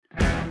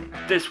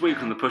This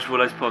week on the Push Pull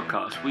Legs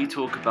podcast, we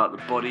talk about the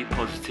body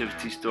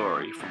positivity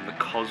story from the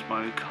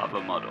Cosmo cover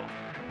model.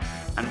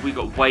 And we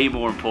got way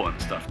more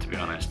important stuff, to be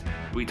honest.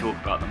 We talk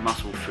about the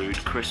muscle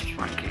food crisps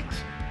rankings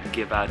and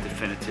give our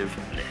definitive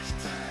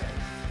lists.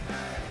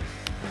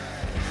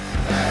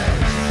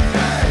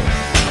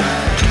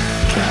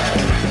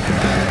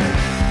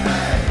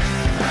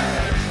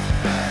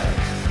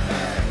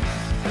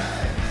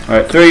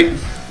 Alright, 3,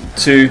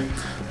 2,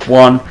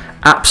 1.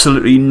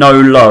 Absolutely no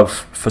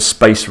love for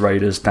Space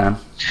Raiders, Dan.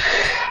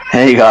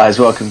 Hey guys,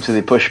 welcome to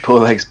the Push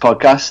Pull Legs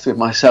podcast with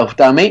myself,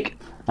 Dan Meek.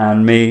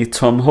 And me,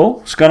 Tom Hall.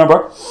 What's going on,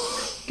 bro?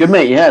 Good,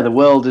 mate. Yeah, the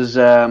world has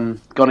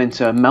gone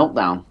into a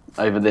meltdown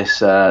over this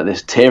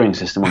tiering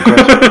system on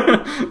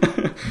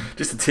crisps.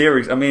 Just a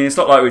tiering. I mean, it's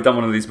not like we've done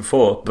one of these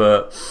before,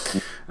 but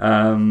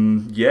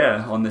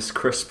yeah, on this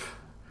crisp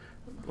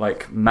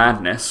like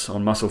madness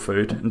on muscle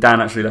food. And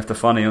Dan actually left a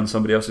funny on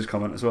somebody else's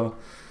comment as well.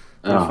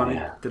 Did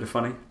a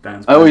funny.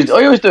 Dan's I always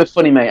do a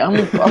funny, mate. I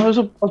was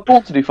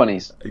born to do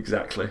funnies.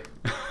 Exactly.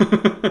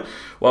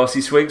 Whilst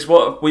he swigs,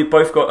 we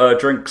both got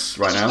drinks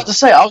right now. I was to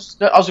say, I was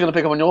going to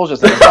pick up on yours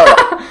just then as well.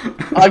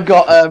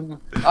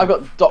 I've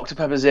got Dr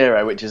Pepper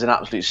Zero, which is an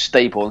absolute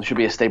staple and should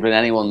be a staple in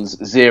anyone's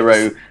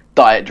zero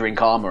diet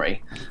drink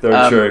armory.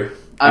 Very true.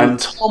 And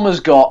Tom has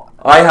got.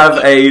 I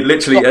have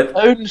literally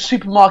own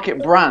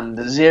supermarket brand,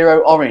 Zero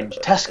Orange,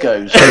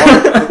 Tesco's.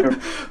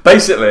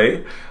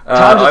 Basically,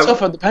 times are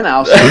tough at the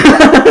penthouse.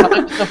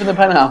 Times are tough in the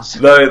penthouse.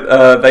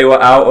 No, they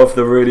were out of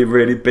the really,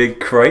 really big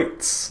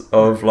crates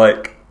of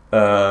like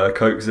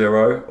Coke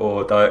Zero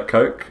or Diet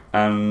Coke,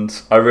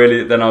 and I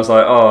was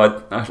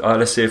like,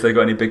 let's see if they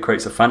got any big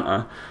crates of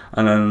Fanta,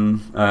 and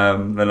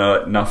then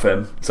like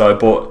nothing. So I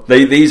bought.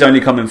 These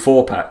only come in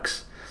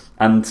 4-packs.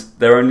 And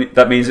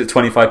that means it's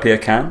 25p a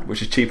can,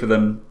 which is cheaper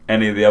than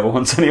any of the other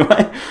ones anyway.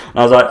 And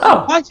I was like,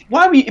 oh.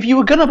 Why if you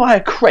were going to buy a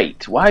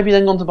crate, why have you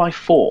then gone to buy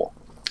 4?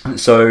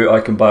 So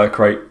I can buy a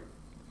crate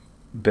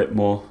a bit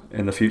more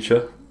in the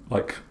future,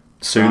 like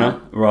sooner,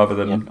 rather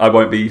than I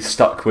won't be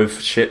stuck with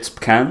shit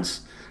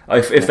cans.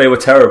 If they were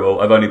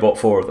terrible, I've only bought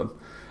 4 of them.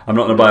 I'm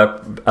not going to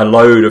buy a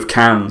load of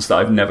cans that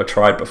I've never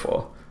tried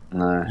before.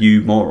 No.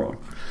 You moron.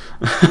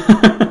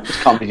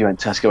 Just can't believe you went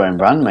Tesco own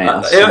brand, mate.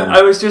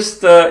 I was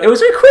just. It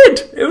was a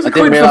quid. It was a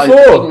quid for 4. I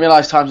didn't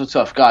realise times were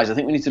tough, guys. I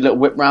think we need to do a little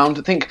whip round.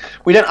 I think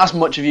we don't ask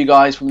much of you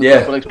guys from the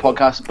Push Pull Legs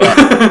podcast, but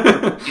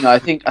I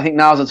think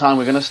now is the time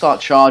we're going to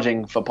start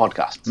charging for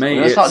podcasts. Mate,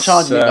 we're going to start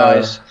charging you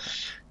guys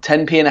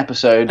 10p an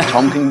episode.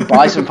 Tom can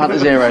buy some Fanta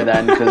Zero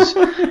then, because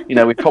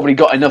we've probably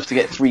got enough to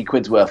get 3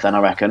 quid's worth then, I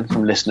reckon,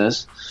 from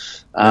listeners,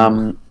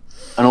 and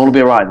all will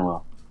be alright in the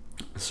world.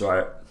 That's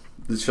right.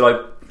 Should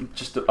I?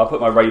 I'll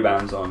put my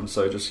Ray-Bans on,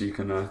 so just so you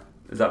can.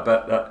 Is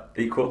that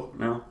equal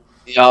now?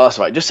 Yeah, that's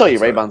right. Just sell your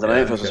Ray-Bans, and I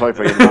don't feel so sorry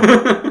for you.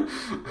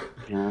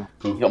 Yeah,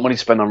 you got money to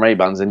spend on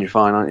Ray-Bans, then you're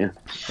fine, aren't you?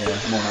 Yeah,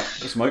 I'm on that.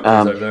 The smoke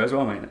over there as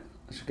well, mate.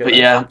 But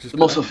yeah, the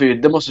muscle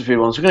food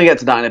ones. We're going to get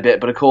to that in a bit,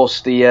 but of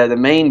course, the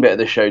main bit of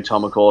the show,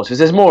 Tom, of course, is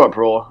there's more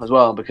uproar as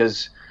well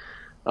because,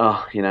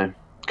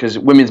 because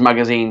women's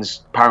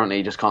magazines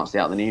apparently just can't stay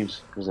out of the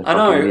news. I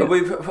know.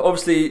 We've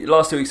obviously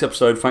last week's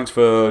episode. Thanks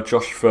for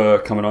Josh for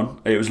coming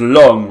on. It was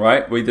long,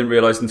 right? We didn't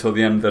realise until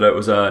the end that it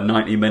was a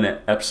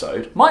 90-minute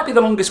episode. Might be the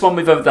longest one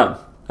we've ever done.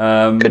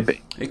 Could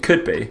be. It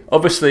could be.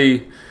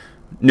 Obviously,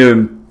 knew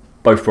him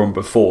both from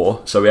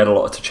before, so we had a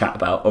lot to chat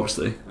about.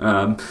 Obviously,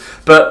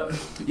 but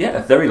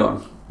yeah, very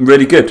long,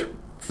 really good,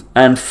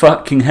 and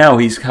fucking hell,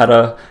 he's had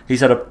a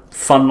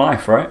fun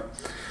life, right?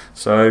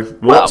 So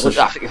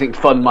I think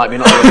fun might be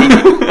not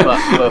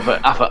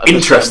but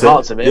interesting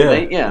parts of it,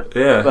 mate. Yeah.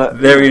 But,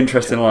 very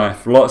interesting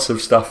life. Lots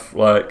of stuff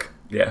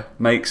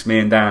makes me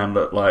and Dan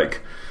look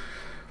like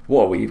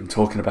what are we even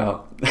talking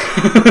about?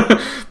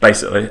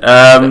 Basically,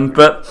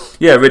 but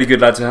yeah, really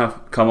good lad to have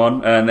come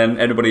on. And then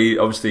anybody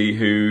obviously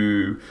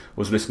who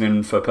was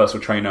listening for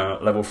personal trainer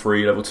level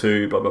 3, level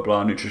 2, blah blah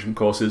blah, nutrition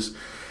courses,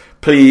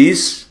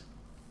 please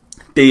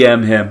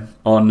DM him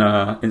on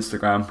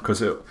Instagram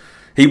because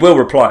he will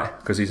reply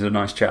because he's a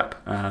nice chap,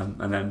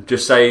 and then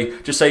just say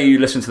you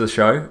listen to the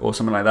show or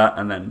something like that,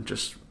 and then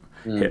just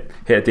hit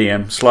a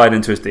DM, slide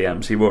into his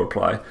DMs. He will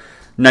reply.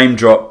 Name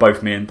drop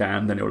both me and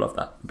Dan, then he'll love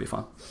that. It'll be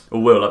fun.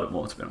 Or we'll love it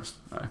more, to be honest.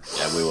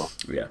 Yeah, we will.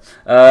 Yeah.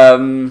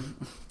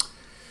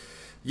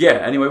 Yeah.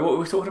 Anyway, what were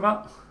we talking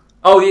about?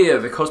 Oh yeah,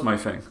 the Cosmo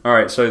thing. All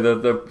right, so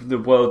the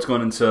world's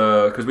gone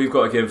into because we've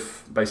got to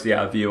give basically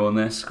our view on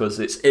this because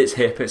it's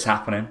hip, it's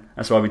happening.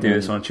 That's why we do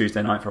this on a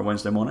Tuesday night for a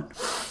Wednesday morning.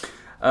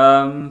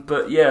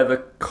 But yeah, the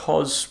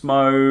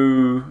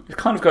Cosmo, it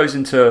kind of goes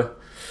into.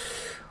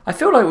 I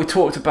feel like we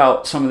talked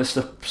about some of this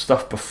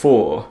stuff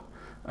before,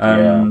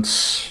 and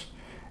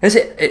is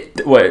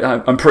it? Wait,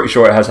 I'm pretty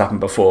sure it has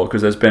happened before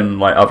because there's been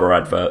like other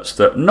adverts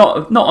that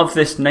not of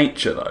this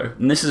nature though,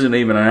 and this isn't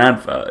even an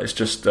advert. It's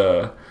just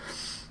the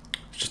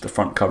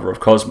front cover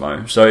of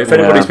Cosmo. So if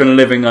anybody's been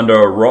living under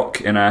a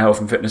rock in our health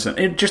and fitness,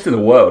 and just in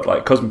the world,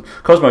 like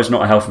Cosmo's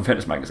not a health and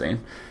fitness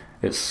magazine.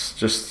 It's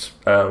just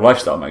a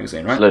lifestyle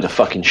magazine, right? It's a load of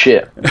fucking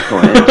shit.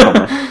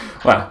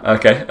 Wow,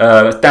 okay.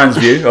 That's Dan's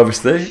view,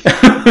 obviously.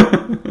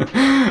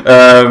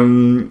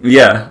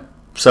 Yeah.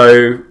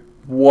 So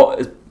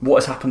what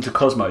has happened to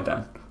Cosmo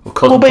then?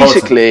 Well,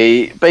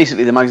 basically,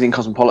 the magazine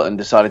Cosmopolitan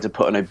decided to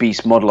put an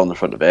obese model on the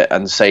front of it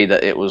and say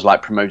that it was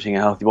like promoting a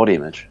healthy body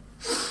image,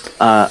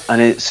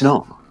 and it's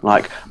not.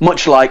 Like,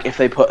 much like if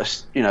they put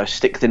a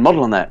stick thin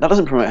model on there, that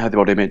doesn't promote a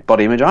healthy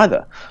body image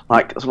either.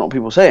 Like, that's not what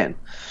people are saying.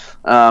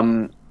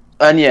 And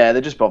yeah,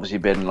 they've just obviously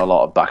been a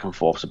lot of back and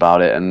forths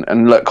about it.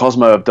 And look,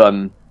 Cosmo have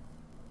done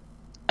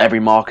every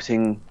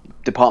marketing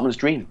department's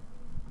dream.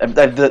 Well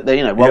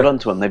done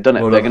to them. They've done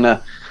it. They're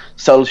gonna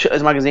sell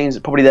shitters magazines.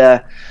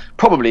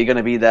 Probably going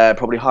to be their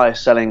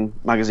highest selling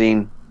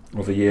magazine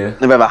of the year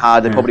they've ever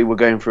had. They probably were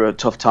going through a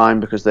tough time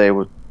because they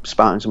were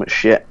spouting so much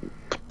shit.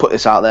 Put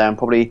this out there and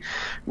probably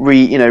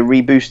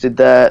reboosted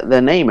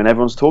their name, and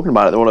everyone's talking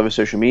about it. They're all over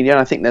social media, and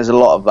I think there's a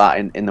lot of that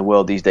in the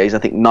world these days. I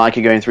think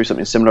Nike are going through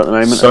something similar at the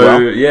moment. So as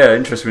well. yeah,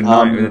 interesting.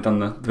 Nike they've done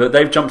that, but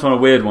they've jumped on a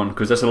weird one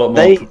because that's a lot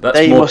more.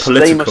 More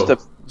political.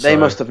 They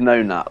must have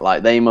known that.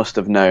 Like, they must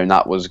have known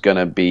that was going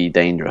to be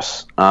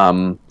dangerous.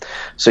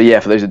 So yeah,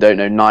 for those that don't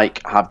know,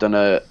 Nike have done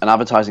an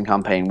advertising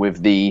campaign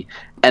with the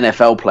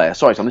NFL player.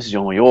 Sorry, Tom, this is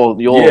your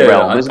realm.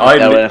 Isn't it?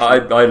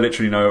 I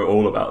literally know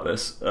all about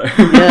this.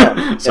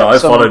 I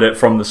followed it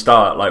from the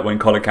start, like when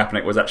Colin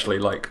Kaepernick was actually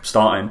like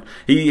starting.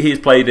 He's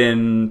played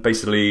in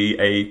basically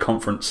a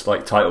conference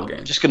like title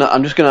game.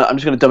 I'm just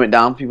gonna dumb it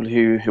down for people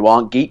who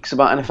aren't geeks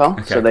about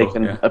NFL, so they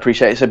can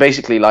appreciate it. So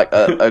basically, like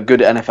a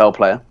good NFL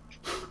player.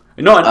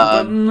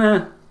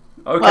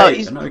 Okay.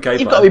 You've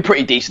got to be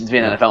pretty decent to be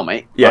an NFL,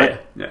 mate. Yeah, right?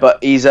 yeah.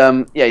 But he's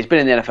been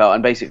in the NFL,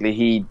 and basically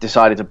he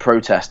decided to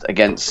protest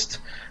against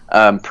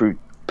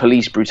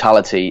police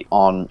brutality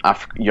on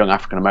young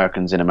African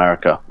Americans in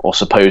America, or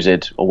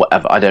supposed, or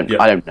whatever. I don't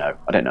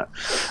know.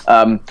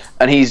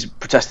 And he's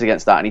protested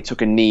against that, and he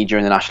took a knee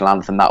during the national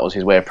anthem. That was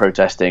his way of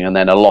protesting. And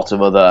then a lot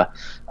of other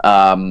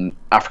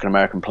African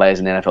American players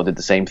in the NFL did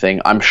the same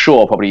thing. I'm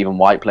sure probably even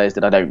white players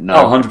did. I don't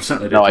know. 100%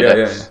 they did. No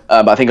idea. Yeah.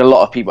 But I think a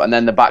lot of people, and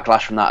then the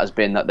backlash from that has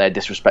been that they're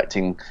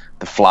disrespecting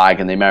the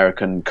flag and the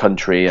American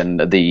country and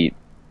the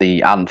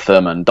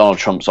anthem, and Donald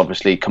Trump's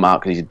obviously come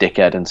out because he's a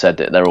dickhead and said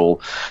that they're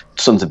all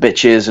sons of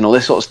bitches and all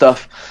this sort of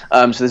stuff.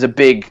 So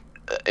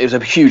it was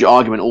a huge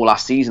argument all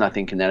last season, I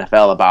think, in the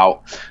NFL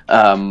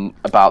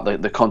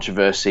about the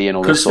controversy and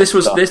all this sort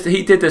of stuff.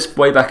 He did this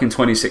way back in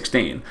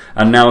 2016,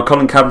 and now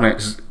Colin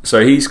Kaepernick,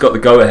 so he's got the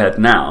go-ahead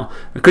now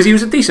because he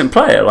was a decent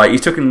player. Like, he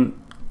took the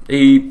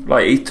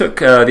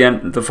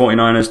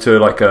 49ers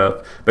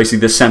to basically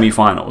the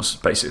semi-finals,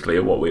 basically,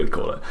 of what we would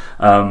call it,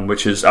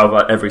 which is out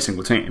of every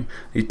single team.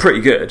 He's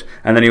pretty good,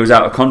 and then he was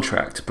out of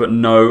contract, but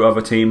no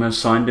other team has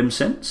signed him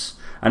since,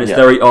 and it's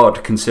very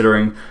odd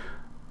considering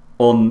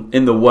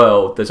in the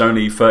world there's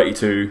only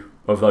 32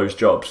 of those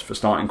jobs for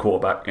starting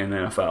quarterback in the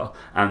NFL,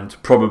 and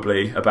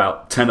probably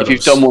about 10 of them.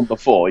 If you've done one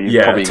before,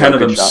 probably 10 of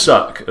them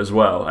suck as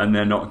well, and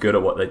they're not good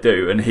at what they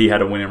do. And he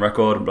had a winning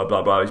record, and blah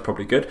blah blah. He's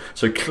probably good.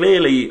 So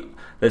clearly,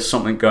 there's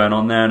something going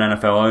on there. And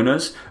NFL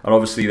owners are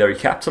obviously very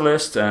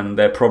capitalist, and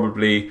they're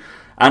probably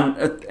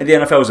the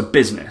NFL as a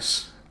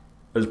business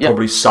has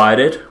probably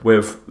sided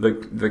with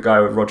the guy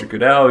with Roger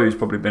Goodell, who's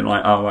probably been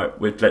like, oh, right,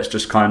 let's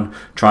just try and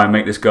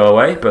make this go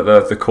away.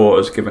 But the court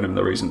has given him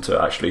the reason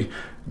to actually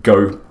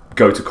go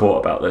to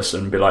court about this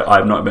and be like,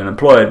 I've not been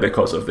employed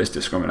because of this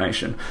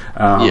discrimination.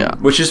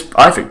 Which is,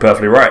 I think,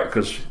 perfectly right,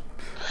 because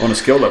on a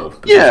skill level.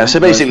 Yeah,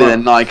 so basically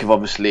then Nike have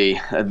obviously,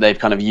 they've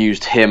kind of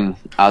used him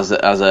as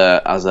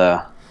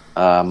the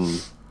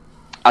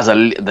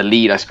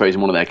lead, I suppose,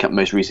 in one of their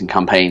most recent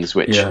campaigns,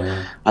 which,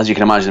 as you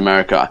can imagine,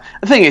 America.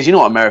 The thing is, you know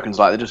what Americans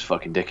like? They're just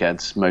fucking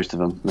dickheads, most of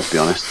them. Let's be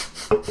honest.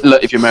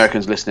 Look, if you're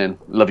Americans listening,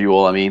 love you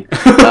all. I mean,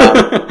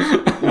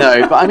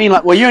 no, but I mean,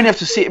 like, well, you only have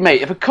to see it,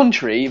 mate. If a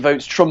country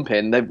votes Trump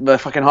in, they're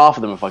fucking half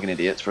of them are fucking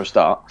idiots for a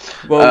start.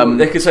 Well,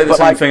 they could say the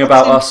same thing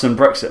about us and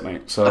Brexit,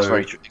 mate. So that's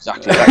very true.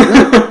 Exactly.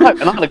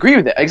 And I'll agree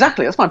with it.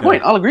 Exactly. That's my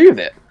point. I'll agree with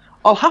it.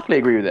 I'll happily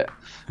agree with it.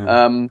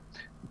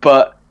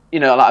 But. You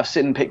know, like, I've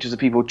seen pictures of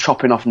people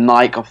chopping off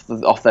Nike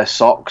off their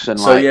socks and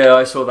so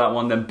I saw that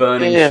one. Then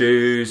burning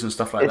shoes and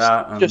stuff like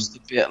that. It's just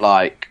a bit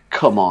like,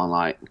 come on,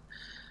 like.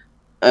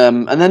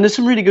 And then there's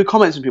some really good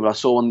comments from people. I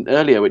saw one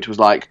earlier, which was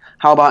like,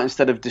 how about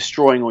instead of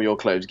destroying all your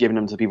clothes, giving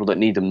them to people that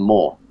need them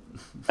more,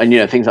 and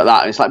things like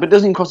that. And it's like, but it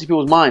doesn't even cross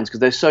people's minds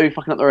because they're so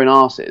fucking up their own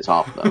arses,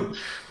 half of them,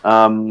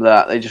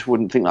 that they just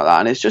wouldn't think like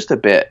that. And it's just a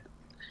bit.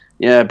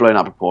 Yeah, blown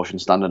out proportion,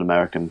 standard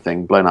American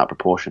thing, blown out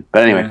proportion.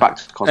 But anyway, back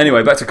to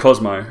Cosmo. Back to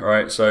Cosmo,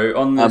 right? So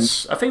on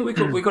this, I think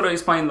we got to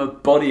explain the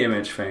body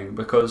image thing,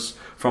 because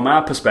from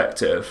our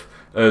perspective,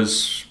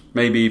 as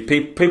maybe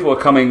people are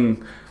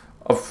coming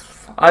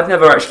of, I've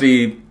never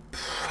actually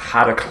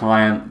had a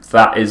client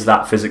that is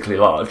that physically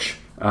large,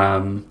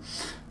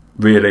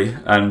 really,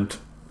 and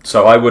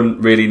so I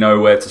wouldn't really know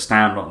where to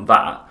stand on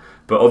that.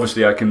 But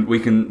obviously, we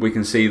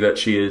can see that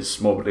she is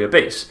morbidly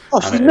obese.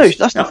 Oh,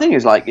 that's the thing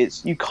is, like,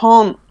 you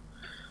can't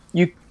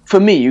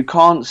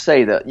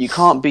say that you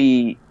can't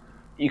be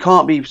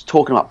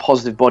talking about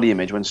positive body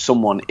image when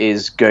someone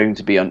is going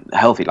to be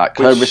unhealthy. Like,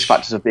 her risk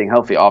factors of being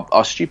healthy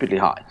are stupidly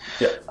high.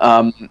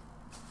 Yeah.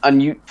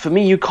 and for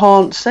me, you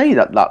can't say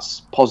that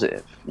that's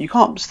positive. You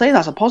can't say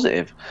that's a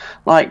positive.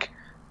 Like,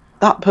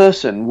 that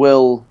person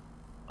will,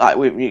 like,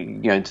 we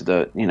go into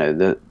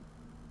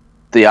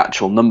the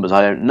actual numbers,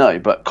 I don't know,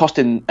 but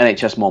costing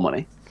NHS more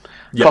money,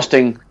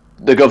 costing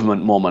the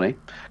government more money,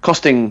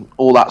 costing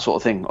all that sort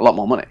of thing a lot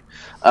more money,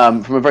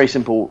 from a very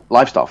simple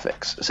lifestyle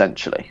fix,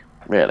 essentially,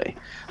 really.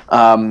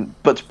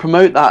 But to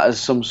promote that as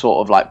some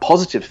sort of like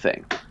positive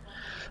thing,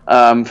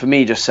 for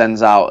me, just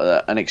sends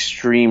out an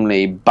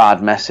extremely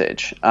bad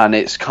message. And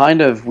it's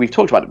kind of, we've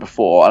talked about it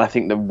before, and I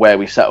think where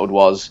we settled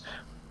was,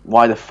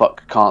 why the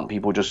fuck can't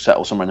people just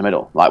settle somewhere in the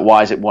middle? Like,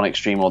 why is it one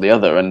extreme or the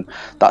other? And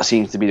that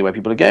seems to be the way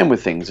people are going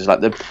with things. It's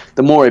like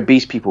the more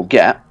obese people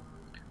get,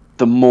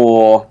 the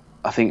more,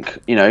 I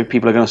think,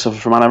 people are going to suffer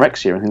from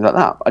anorexia and things like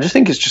that. I just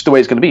think it's just the way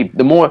it's going to be.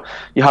 The more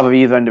you have of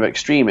either end of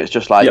extreme, it's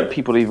just like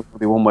people either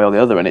be one way or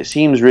the other. And it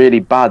seems really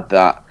bad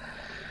that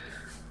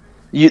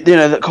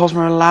that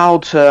Cosmo are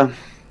allowed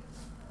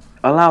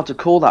to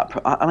call that.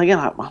 And again,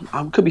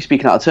 I could be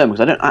speaking out of turn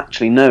because I don't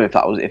actually know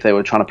if they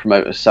were trying to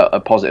promote a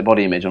positive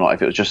body image or not.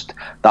 If it was just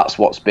that's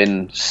what's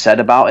been said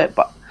about it,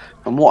 but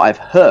from what I've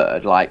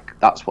heard, like,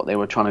 that's what they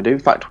were trying to do. In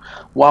fact,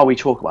 while we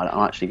talk about it,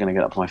 I'm actually going to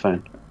get up to my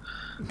phone.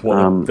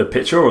 What, the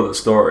picture or the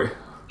story?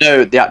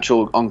 No, the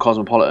actual on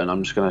Cosmopolitan.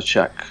 I'm just going to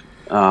check.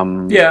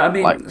 Yeah, I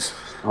mean,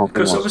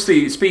 because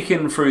obviously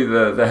speaking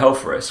through the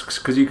health risks,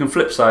 because you can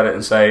flip side it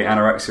and say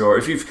anorexia, or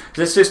if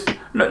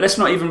let's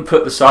not even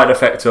put the side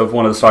effect of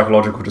one of the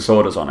psychological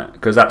disorders on it,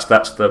 because that's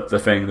the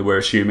thing that we're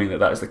assuming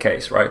that is the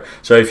case, right?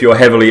 So if you're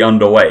heavily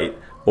underweight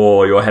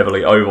or you're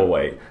heavily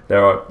overweight,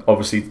 there are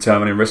obviously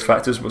determining risk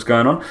factors of what's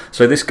going on.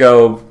 So this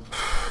girl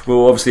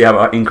will obviously have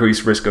an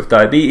increased risk of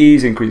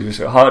diabetes, increased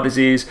risk of heart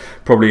disease,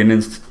 probably an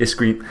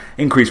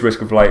increased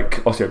risk of like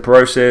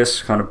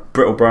osteoporosis, kind of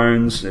brittle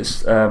bones.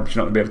 She's not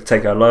going to be able to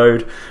take her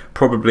load,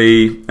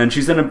 probably, and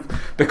she's going to,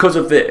 because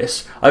of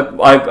this. I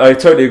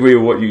totally agree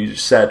with what you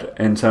just said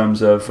in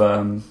terms of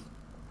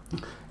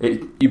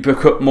you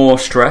put more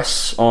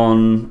stress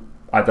on.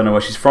 I don't know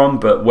where she's from,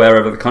 but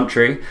wherever the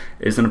country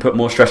is going to put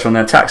more stress on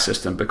their tax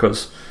system,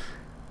 because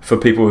for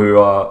people who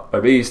are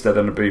obese, they're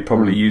going to be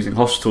probably using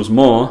hospitals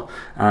more,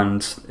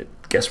 and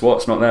guess what?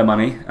 It's not their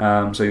money.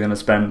 So you're going to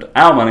spend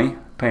our money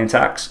paying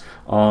tax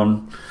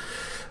on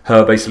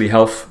her basically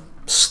health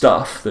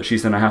stuff that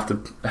she's going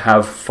to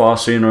have far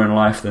sooner in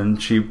life than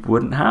she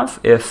wouldn't have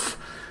if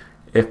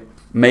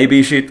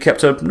maybe she'd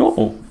kept a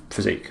normal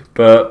physique.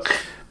 But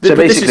so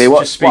basically,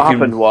 what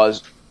happened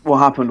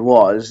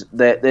was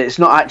that it's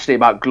not actually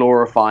about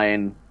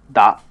glorifying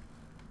that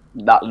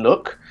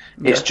look.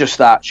 It's just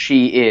that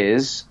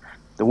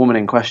the woman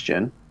in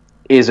question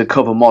is a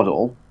cover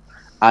model,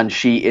 and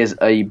she is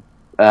a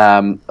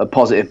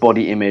positive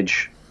body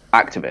image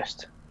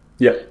activist.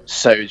 Yeah.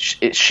 So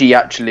she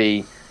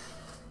actually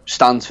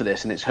stands for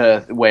this, and it's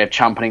her way of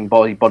championing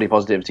body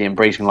positivity,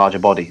 embracing larger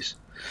bodies.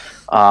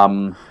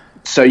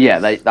 So yeah,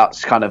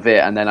 that's kind of it.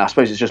 And then I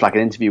suppose it's just like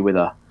an interview with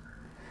her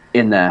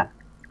in there.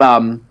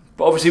 But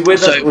obviously,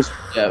 it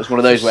was one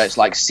of those where it's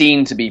like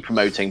seen to be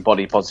promoting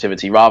body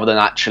positivity rather than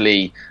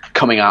actually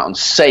coming out and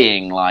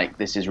saying like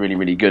this is really,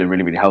 really good and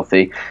really, really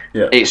healthy.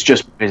 Yeah. It's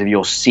just because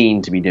you're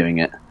seen to be doing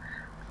it.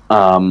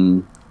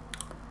 But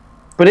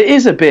it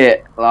is a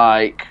bit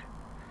like,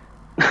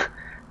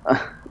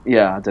 I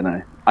don't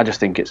know. I just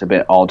think it's a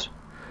bit odd.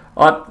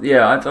 I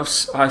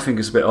think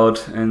it's a bit odd,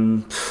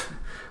 and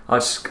I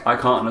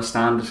can't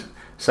understand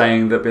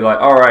saying that. Be like,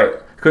 all right.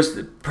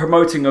 Because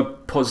promoting a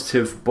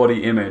positive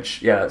body image,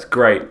 that's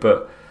great,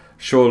 but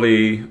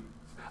surely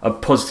a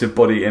positive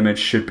body image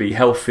should be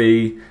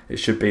healthy. It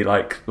should be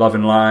like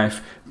loving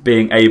life,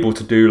 being able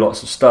to do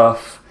lots of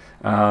stuff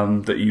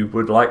that you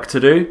would like to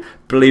do.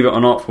 Believe it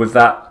or not, with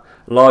that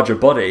larger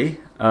body,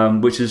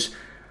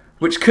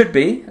 which could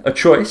be a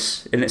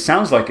choice, and it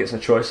sounds like it's a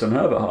choice on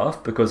her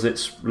behalf because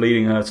it's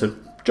leading her to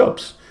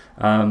jobs.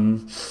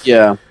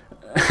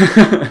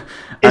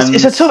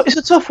 It's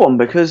a tough one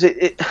because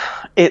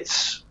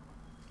it's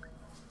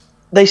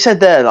they said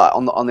there, like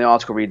on the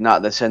article reading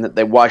that, they're saying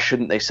that why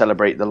shouldn't they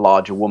celebrate the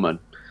larger woman?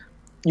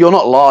 You're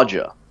not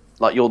larger,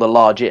 like you're the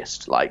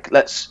largest. Like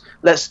let's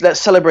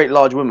celebrate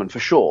large women for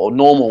sure, or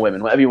normal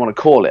women, whatever you want to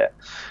call it.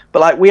 But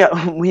like we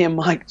and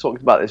Mike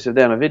talked about this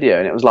today on a video,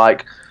 and it was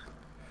like,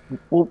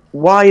 well,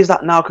 why is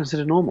that now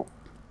considered normal?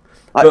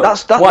 Like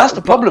that's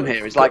the problem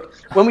here. Is like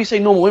when we say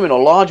normal women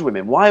or large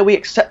women, why are we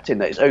accepting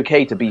that it's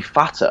okay to be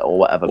fatter or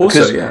whatever?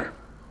 Because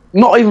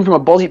not even from a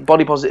body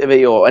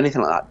positivity or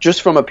anything like that,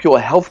 just from a pure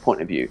health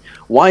point of view,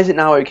 why is it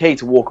now okay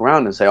to walk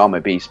around and say I'm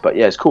obese? But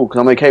yeah, it's cool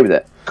because I'm okay with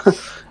it.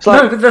 It's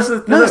like, no, but that's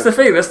the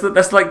thing.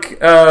 That's like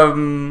I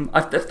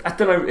don't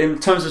know, in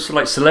terms of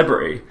like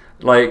celebrity,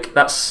 like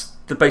that's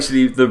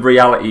basically the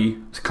reality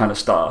kind of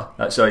star.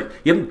 That's like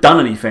you haven't done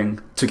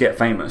anything to get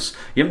famous.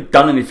 You haven't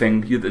done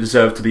anything that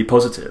deserve to be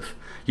positive.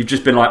 You've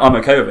just been like, I'm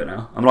okay with it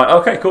now. I'm like,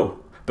 okay,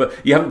 cool. But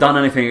you haven't done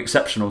anything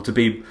exceptional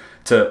to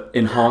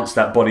enhance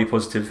that body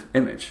positive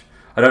image.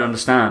 I don't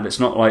understand. It's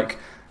not like,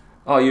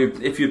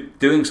 if you're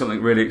doing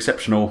something really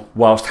exceptional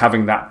whilst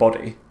having that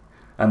body,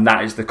 and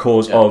that is the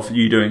cause of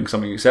you doing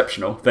something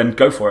exceptional, then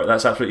go for it.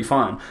 That's absolutely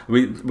fine.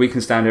 We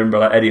can stand here and be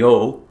like, Eddie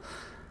Hall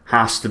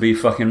has to be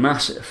fucking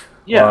massive.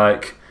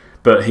 Yeah.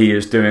 But he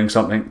is doing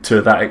something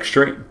to that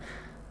extreme.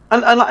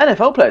 And like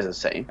NFL players are the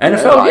same.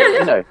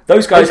 NFL,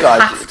 those guys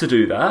have to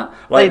do that.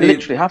 Like, they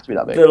literally have to be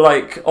that big. They're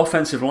like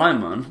offensive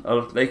linemen.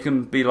 They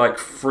can be like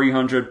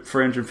 300,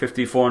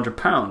 350, 400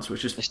 pounds,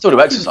 which is they still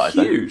do exercise.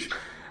 Huge.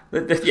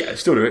 They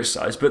still do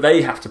exercise, but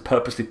they have to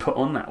purposely put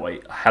on that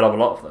weight. A hell of a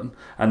lot of them,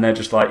 and they're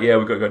just like, we've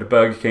got to go to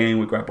Burger King.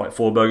 We grab like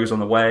 4 burgers on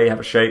the way, have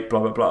a shake,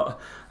 blah blah blah.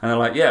 And they're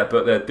like,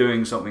 but they're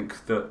doing something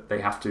that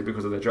they have to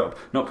because of their job,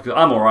 not because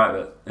I'm all right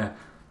with it. Yeah,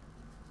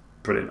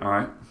 brilliant. All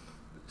right.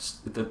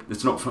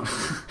 It's not.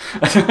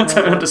 I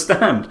don't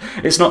understand.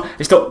 It's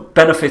not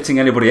benefiting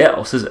anybody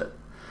else, is it?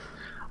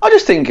 I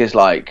just think it's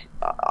like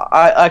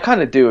I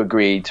kind of do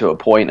agree to a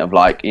point of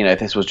like, if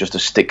this was just a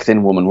stick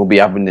thin woman, we'll be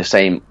having the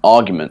same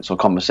arguments or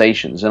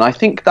conversations, and I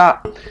think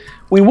that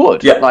we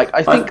would. Yeah, like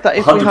I think that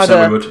if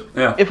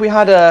we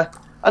had a,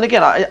 and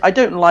again, I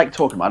don't like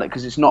talking about it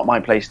because it's not my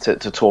place to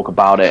talk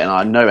about it, and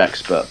I'm no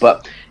expert.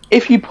 But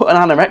if you put an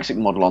anorexic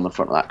model on the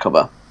front of that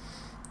cover,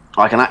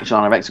 like an actual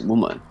anorexic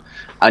woman,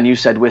 and you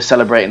said we're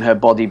celebrating her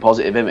body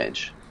positive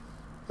image,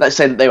 let's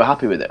say that they were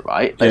happy with it,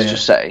 right? Let's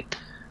just say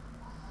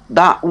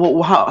that.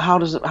 Well, how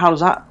does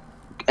that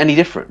any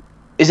different?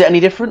 Is it any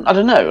different? I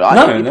don't know.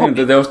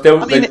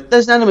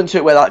 There's an element to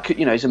it where that could,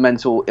 it's a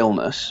mental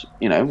illness,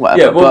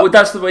 whatever. Yeah, well,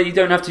 that's the way. You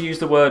don't have to use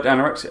the word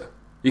anorexia.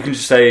 You can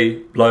just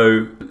say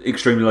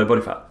extremely low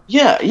body fat.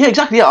 Yeah,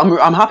 exactly. Yeah,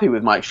 I'm happy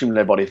with my extremely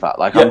low body fat.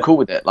 Like, I'm cool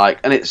with it. Like,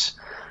 and it's,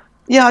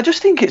 I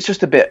just think it's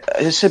just a bit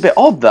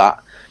odd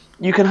that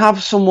you can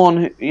have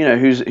someone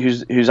who's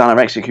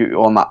anorexic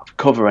on that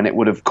cover, and it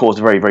would have caused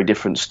a very, very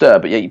different stir.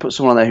 But yet you put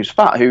someone on there who's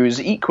fat, who is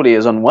equally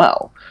as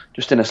unwell,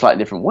 just in a slightly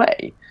different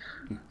way,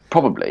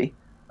 probably.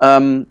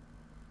 And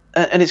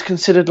it's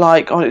considered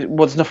like,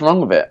 there's nothing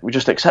wrong with it. We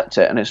just accept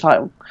it. And it's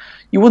like,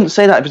 you wouldn't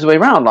say that if it was the way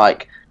around,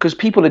 like, because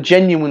people are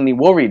genuinely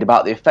worried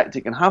about the effect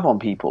it can have on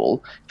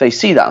people if they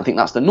see that and think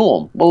that's the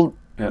norm. Well,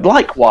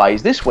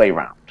 likewise, this way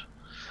round.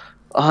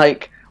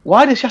 Like,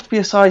 why does she have to be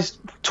a size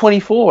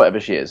 24, whatever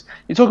she is?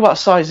 You talk about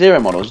size 0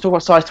 models, you talk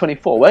about size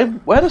 24.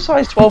 Where are the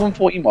size 12 and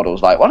 14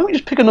 models? Like, why don't we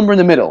just pick a number in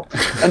the middle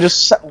and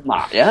just settle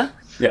that,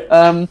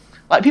 Yeah.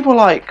 Like, people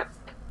like...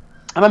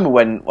 I remember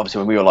when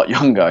we were a lot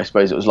younger, I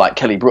suppose it was like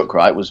Kelly Brook,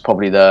 right, was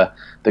probably the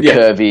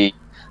curvy,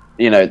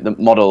 the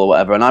model or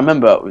whatever. And I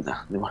remember,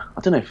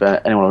 I don't know if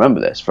anyone remember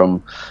this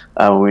from,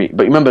 but you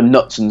remember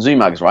Nuts and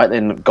Zoomags, right?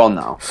 They're gone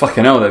now.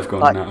 Fucking hell, they've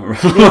gone now.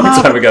 A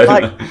long time ago.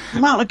 Like, the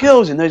amount of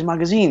girls in those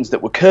magazines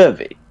that were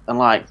curvy and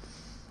like,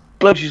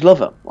 blokes used to love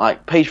them.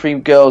 Like page 3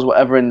 girls,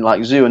 whatever, in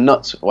like Zoo and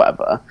Nuts or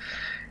whatever.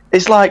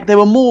 It's like they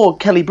were more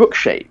Kelly Brook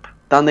shape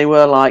than they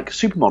were like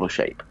supermodel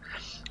shape.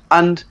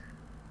 And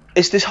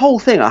it's this whole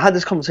thing. I had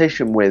this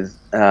conversation with.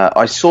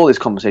 I saw this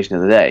conversation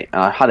the other day,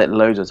 and I had it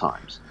loads of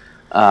times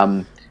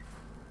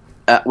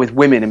with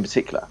women in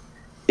particular.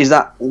 Is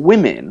that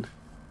women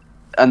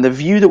and the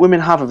view that women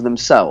have of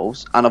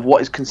themselves and of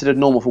what is considered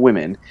normal for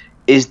women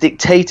is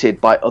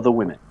dictated by other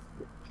women.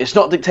 It's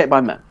not dictated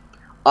by men.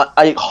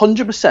 I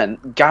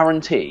 100%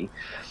 guarantee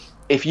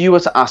if you were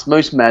to ask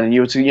most men and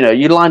you were to,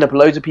 you lined up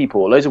loads of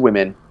people, loads of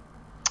women,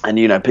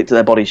 and picked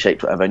their body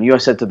shape, whatever, and you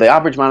said to the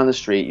average man on the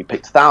street, you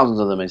picked thousands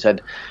of them and said,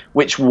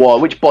 which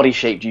body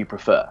shape do you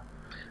prefer?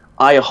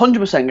 I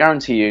 100%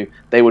 guarantee you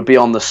they would be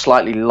on the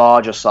slightly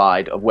larger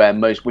side of where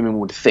most women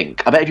would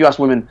think. I bet if you ask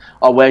women,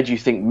 where do you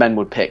think men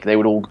would pick, they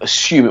would all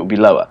assume it would be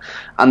lower.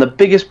 And the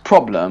biggest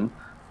problem,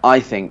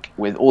 I think,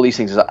 with all these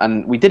things is,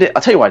 and we did it,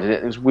 I'll tell you why I did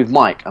it, it was with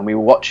Mike, and we were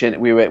watching,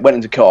 went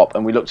into Co-op,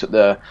 and we looked at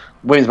the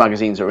women's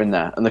magazines that are in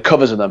there, and the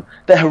covers of them,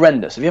 they're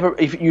horrendous.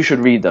 If you should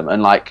read them,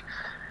 and like,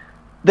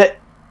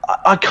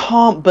 I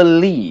can't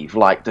believe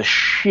like the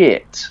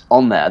shit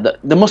on there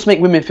that must make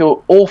women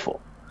feel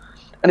awful,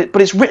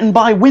 but it's written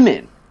by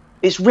women.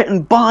 It's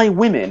written by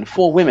women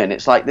for women.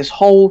 It's like this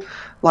whole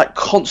like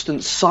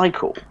constant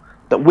cycle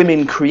that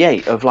women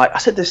create of like, I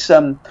said this. I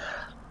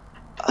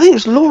think it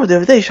was Laura the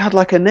other day. She had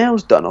like her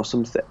nails done or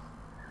something,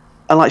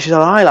 and like she's had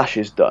her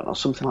eyelashes done or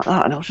something like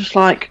that. And I was just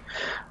like,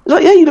 yeah,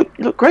 you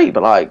look great,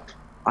 but like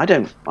I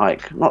don't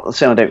like. Not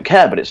saying I don't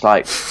care, but it's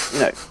like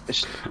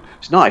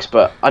it's nice,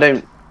 but I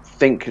don't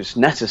think it's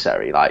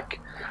necessary, like.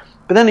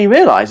 But then you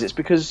realise it's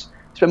because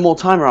they spend more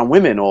time around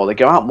women or they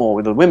go out more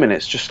with the women.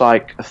 It's just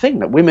like a thing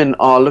that women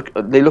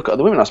they look at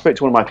other women. I spoke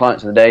to one of my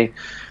clients the other day,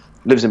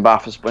 lives in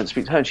Bath, went to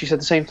speak to her, and she said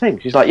the same thing.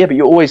 She's like, yeah, but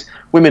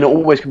women are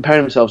always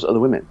comparing themselves to other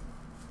women.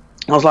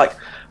 And I was like,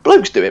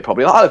 blokes do it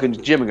probably. Like, I look in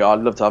the gym and go, I'd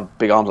love to have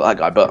big arms like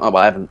that guy, but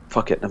I haven't.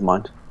 Fuck it, never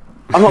mind.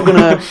 I'm not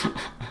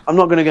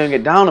gonna go and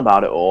get down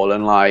about it all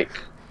and like,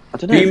 I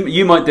don't know.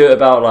 You might do it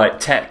about like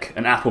tech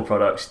and Apple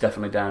products.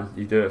 Definitely, Dan.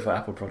 You do it for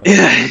Apple products.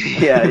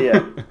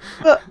 Yeah.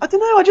 But I don't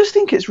know. I just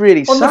think it's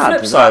really sad. On the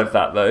flip side of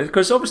that, though,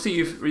 because obviously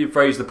you've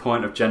raised the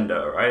point of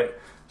gender, right?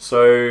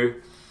 So,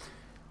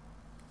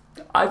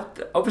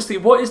 obviously,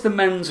 what is the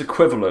men's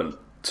equivalent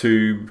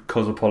to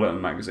Cosmopolitan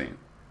magazine?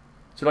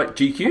 Is it like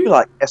GQ? Maybe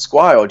like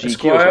Esquire or GQ.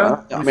 Esquire?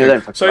 Or something. I mean,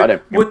 I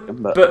don't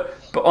would, but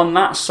on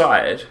that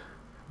side,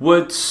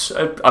 would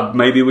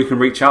maybe we can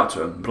reach out to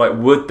them. Like,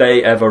 would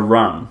they ever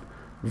run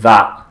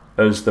that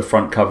as the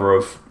front cover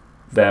of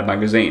their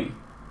magazine?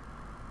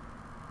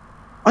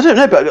 I don't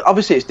know, but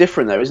obviously it's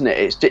different, though, isn't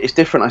it? It's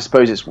different. I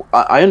suppose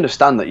I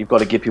understand that you've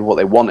got to give people what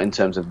they want in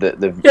terms of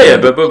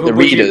the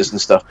readers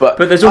and stuff. But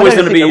there's always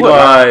going to be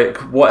like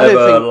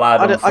whatever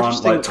lad on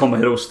front, like Tom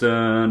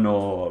Hiddleston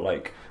or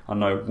like, I don't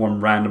know,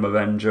 one random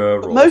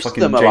Avenger or most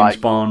fucking of them James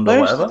Bond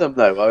or whatever. Most of them,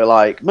 though, are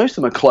like, most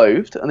of them are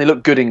clothed and they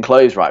look good in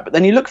clothes, right? But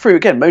then you look through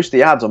again, most of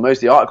the ads or most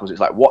of the articles, it's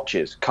like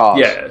watches, cars.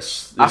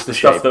 Yes, it's the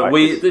stuff that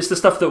it's the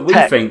stuff that we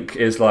think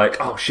is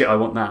like, oh shit, I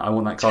want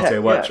that Cartier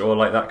watch, or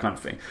like that kind of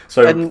thing.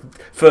 So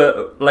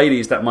for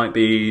ladies, that might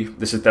be,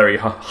 this is very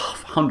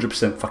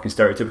 100% fucking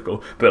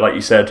stereotypical, but like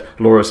you said,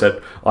 Laura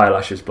said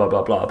eyelashes, blah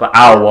blah blah. But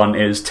our one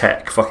is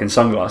tech, fucking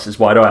sunglasses.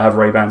 Why do I have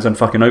Ray-Bans and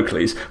fucking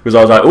Oakleys? Because I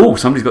was like, oh,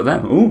 somebody's got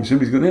them. Oh,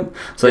 somebody's got them.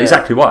 So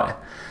exactly why.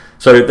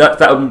 So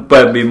that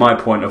would be my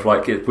point of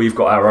like, we've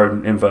got our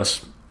own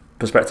inverse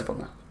perspective on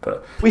that.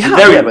 But we have,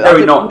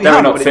 very not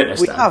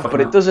fitness. We have,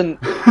 but it doesn't.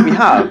 We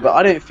have, but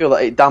I don't feel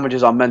that it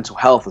damages our mental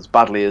health as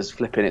badly as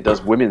flipping it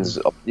does women's,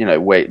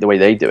 the way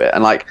they do it.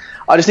 And like,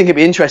 I just think it'd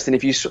be interesting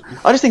if you.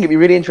 I just think it'd be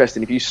really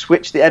interesting if you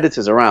switch the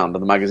editors around on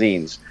the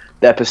magazines,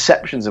 their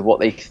perceptions of what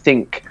they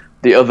think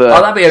the other.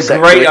 Oh, that'd be a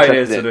great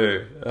idea to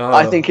do. Oh.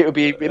 I think it'd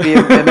be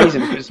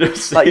amazing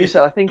because, like you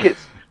said, I think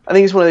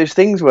it's one of those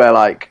things where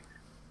like,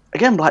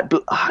 again, like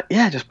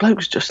just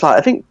blokes, just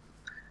like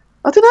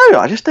I don't know.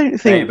 I just don't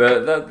think. Hey,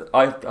 but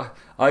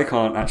I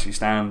can't actually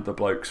stand the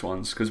blokes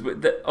ones because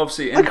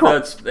obviously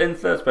in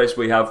third space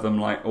we have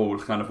them like all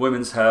kind of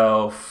Women's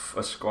Health,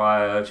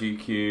 Esquire,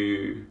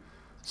 GQ,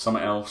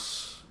 something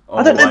else.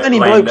 I don't know many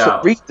blokes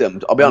that read them.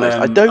 I'll be honest.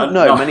 I don't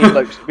know many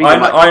blokes that read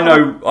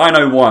them. I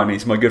know one.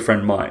 He's my good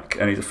friend Mike,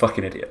 and he's a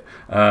fucking idiot.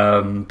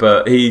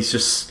 But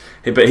he's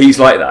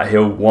like that.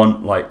 He'll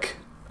want like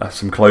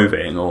some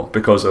clothing, or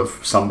because of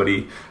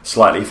somebody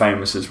slightly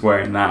famous is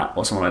wearing that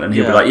or something like that, and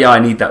he'll be like, yeah, I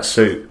need that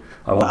suit,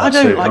 I want that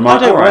suit. I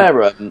don't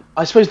wear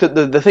I suppose that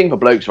the thing for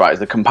blokes, right, is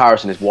the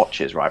comparison is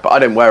watches, right, but I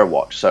don't wear a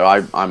watch, so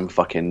I'm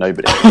fucking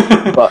nobody.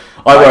 But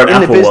I wear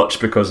an Apple Watch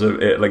because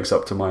it links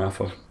up to my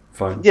Apple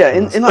phone. Yeah,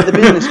 in like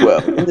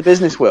the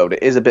business world,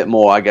 it is a bit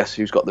more, I guess,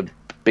 who's got the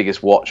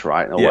biggest watch,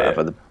 right, or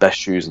whatever, the best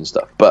shoes and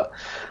stuff, but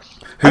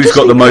who's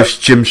got the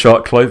most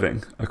Gymshark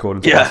clothing,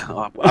 according to us?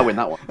 I win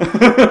that one.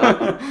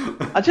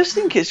 I just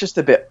think it's just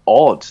a bit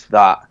odd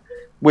that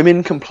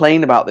women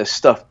complain about this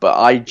stuff, but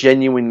I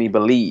genuinely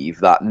believe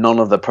that none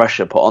of the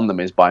pressure put on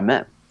them is by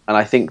men. And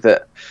I think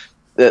that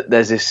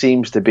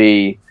seems to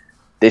be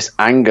this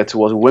anger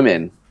towards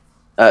women,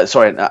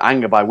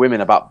 anger by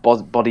women about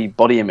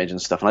body image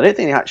and stuff. And I don't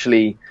think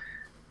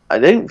I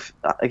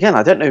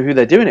don't know who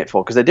they're doing it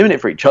for, because they're doing it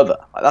for each other.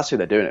 Like, that's who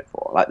they're doing it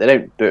for. Like, they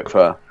don't do it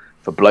for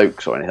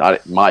blokes or anything,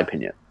 in my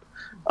opinion.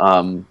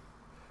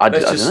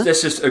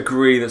 Let's just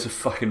agree that's a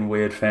fucking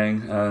weird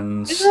thing,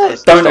 and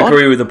don't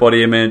agree with the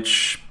body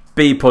image.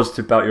 Be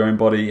positive about your own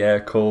body, yeah,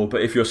 cool.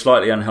 But if you're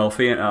slightly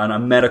unhealthy and a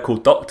medical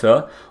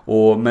doctor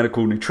or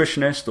medical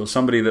nutritionist or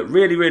somebody that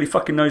really, really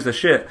fucking knows their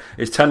shit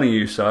is telling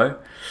you so,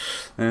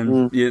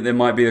 then there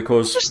might be a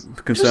cause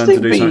concern to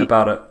do something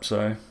about it.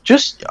 So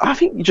I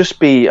think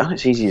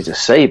it's easier to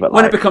say, but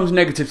when it becomes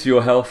negative to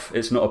your health,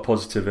 it's not a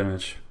positive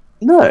image.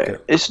 No,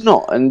 it's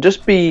not, and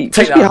just be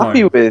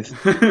happy with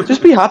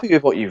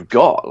what you've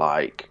got.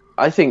 Like,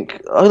 I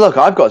think, look,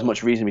 I've got as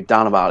much reason to be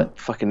down about it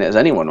fucking as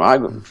anyone, right?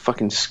 I've got a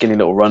fucking skinny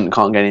little runt,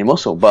 can't get any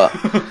muscle, but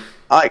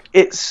like,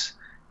 it's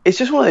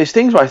just one of those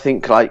things where I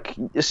think, like,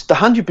 it's the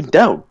hand you've been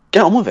dealt,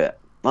 get on with it,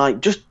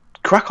 like, just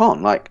crack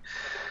on. Like,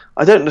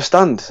 I don't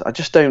understand, I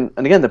just don't,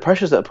 and again, the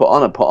pressures that are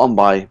put on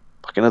by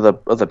fucking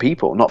other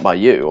people, not by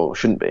you, or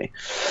shouldn't be.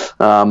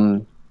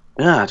 I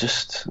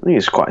think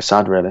it's quite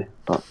sad, really,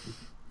 but.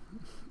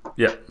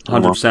 Yeah,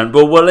 100%.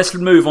 Well, let's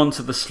move on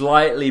to the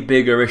slightly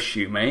bigger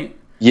issue, mate.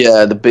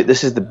 Yeah,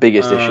 this is the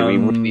biggest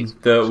issue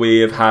that we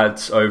have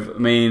had over. I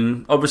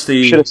mean,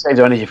 obviously, should have saved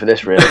our energy for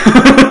this, really.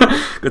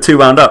 Got too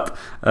wound up.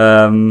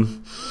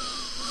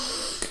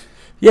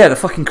 Yeah, the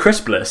fucking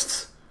crisp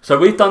lists. So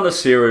we've done the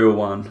cereal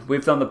one,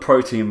 we've done the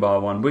protein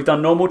bar one, we've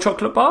done normal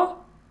chocolate bar.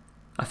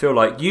 I feel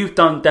like you've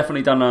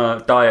definitely done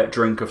a diet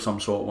drink of some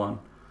sort one.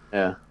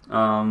 Yeah.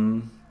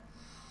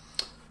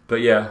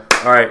 But yeah,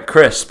 all right,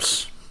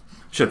 crisps.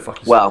 Should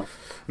fucking. Well,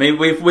 I mean,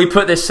 we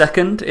put this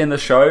second in the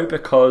show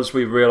because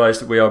we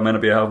realised that we are meant to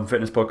be a health and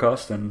fitness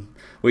podcast, and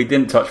we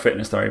didn't touch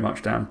fitness very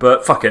much, Dan.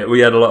 But fuck it, we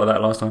had a lot of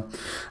that last time.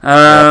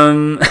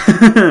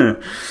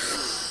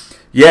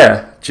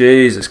 Yeah,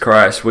 Jesus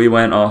Christ, we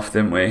went off,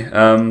 didn't we?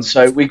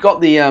 So we got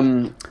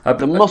the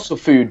muscle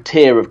food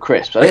tier of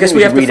crisps. I guess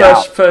we have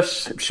the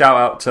first shout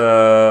out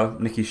to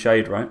Nikki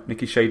Shade, right?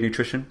 Nikki Shade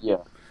Nutrition.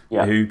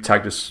 Yeah. Who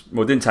tagged us?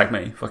 Well, didn't tag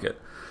me. Fuck it.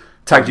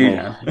 Tagged you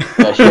now.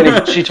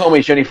 Yeah, she told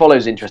me she only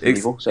follows interesting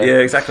people. So. Yeah,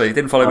 exactly.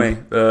 Didn't follow me,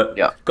 but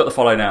got the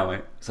follow now,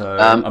 mate. So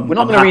we're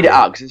not going to read it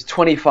out because there's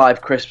 25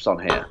 crisps on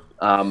here.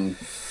 And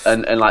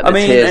like the I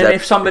mean, tears. and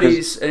if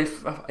somebody's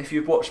if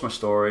you've watched my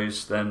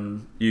stories,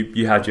 then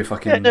you had your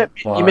fucking.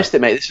 You missed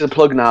it, mate. This is a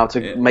plug now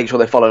to make sure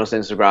they follow us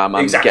on Instagram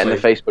and get in the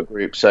Facebook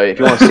group. So if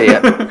you want to see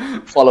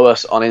it, follow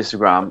us on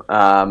Instagram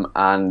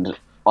and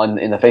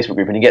in the Facebook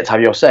group, and you get to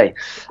have your say.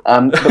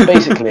 But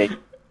basically,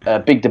 a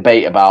big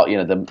debate about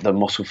the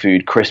Muscle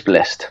Food crisp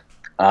list.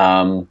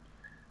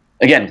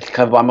 Again,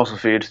 covered by Muscle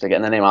Food. They're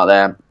getting their name out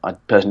there. I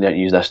personally don't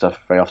use their stuff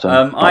very often.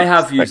 I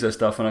have used their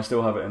stuff, and I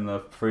still have it in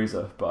the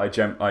freezer. But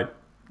I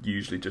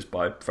usually just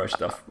buy fresh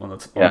stuff on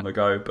the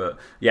go. But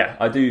yeah,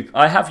 I do.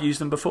 I have used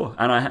them before,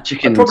 and I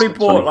probably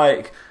bought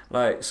like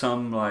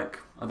some I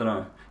don't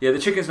know. Yeah, the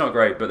chicken's not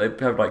great, but they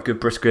have like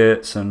good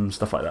briskets and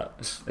stuff like that.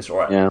 It's all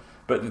right. Yeah.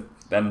 But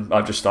then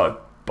I've just started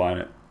buying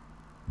it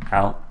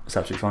out. It's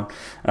absolutely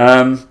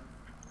fine.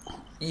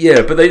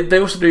 Yeah, but they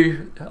also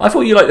do. I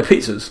thought you liked the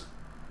pizzas.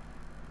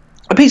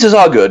 The pizzas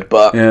are good,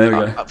 but yeah, there we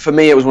go. For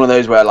me, it was one of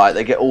those where like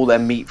they get all their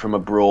meat from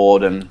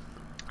abroad, and.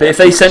 But if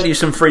they sent you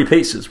some free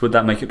pizzas, would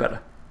that make it better?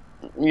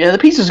 Yeah, the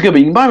pizzas are good, but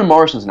you can buy them from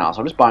Morrison's now,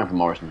 so I'm just buying from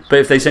Morrison's. But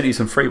if they sent you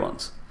some free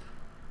ones?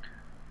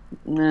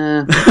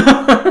 Nah.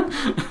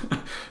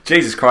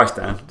 Jesus Christ,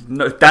 Dan.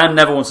 No, Dan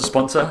never wants a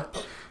sponsor.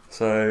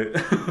 So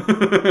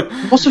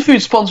What's the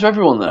food sponsor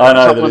everyone though? I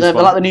know, they're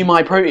like the new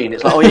My Protein.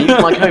 It's like, oh yeah,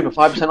 use my code for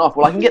 5% off.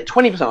 Well, I can get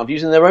 20% off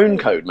using their own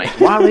code, mate.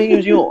 Why don't they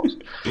use yours?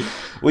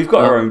 We've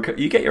got our own.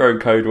 You get your own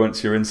code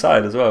once you're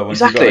inside as well.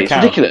 Exactly, it's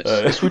ridiculous.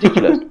 It's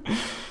ridiculous.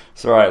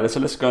 It's all right.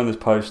 Let's go on this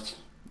post.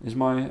 Is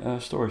my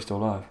story still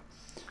live?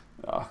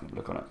 Oh, I can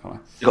look on it, can't I?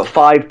 You've got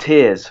 5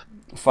 tiers.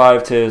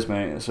 5 tiers,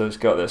 mate. So it's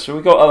got this. So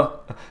we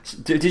got.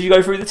 Did you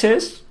go through the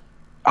tiers?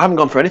 I haven't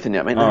gone for anything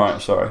yet, mate. No. All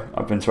right, sorry,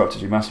 I've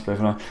interrupted you massively,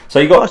 haven't I? So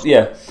you got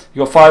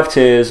 5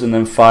 tiers and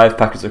then 5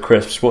 packets of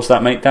crisps. What's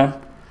that make,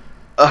 Dan?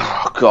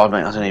 Oh God,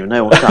 mate, I don't even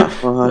know what's that.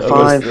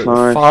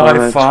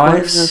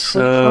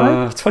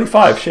 5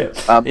 25.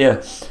 Shit.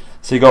 Yeah.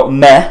 So you got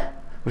meh,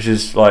 which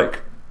is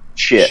like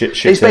shit.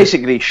 It's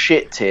basically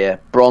shit tier,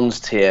 bronze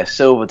tier,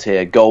 silver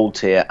tier, gold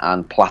tier,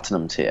 and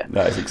platinum tier.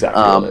 That is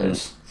exactly what it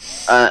is.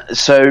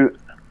 So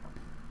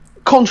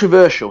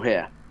controversial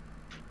here.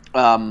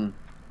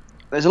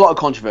 There's a lot of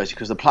controversy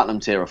because the platinum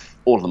tier,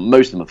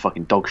 most of them are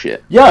fucking dog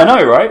shit. Yeah, I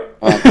know, right?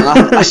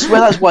 And I swear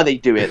that's why they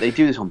do it. They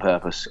do this on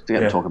purpose to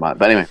get them to talk about it.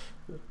 But anyway,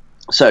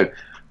 so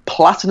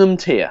platinum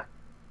tier.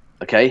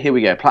 Okay, here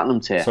we go. Platinum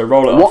tier. So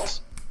roll it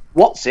off.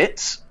 What's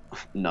it?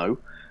 No.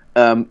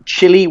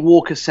 Chili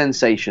Walker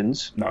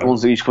Sensations. No. The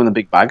ones that used to come in the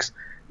big bags.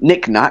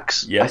 Knick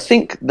Knacks. Yes. I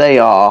think they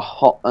are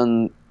hot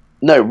and...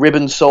 No,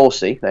 ribbon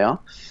saucy. They are.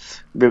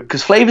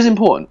 Because flavour is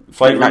important.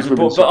 Flavour is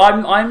important, but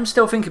I'm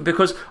still thinking,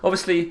 because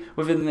obviously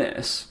within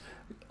this,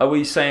 are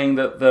we saying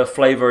that the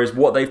flavour is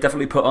what they've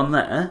definitely put on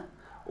there?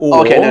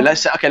 Or,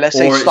 let's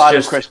say style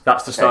of crisp.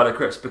 That's the style of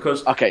crisp,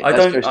 because I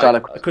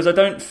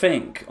don't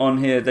think on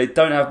here they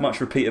don't have much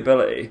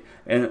repeatability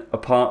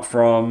apart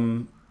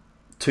from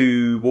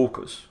 3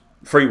 Walkers.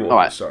 Sorry. All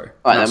right,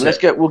 then let's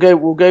go.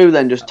 We'll go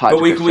then. Just type.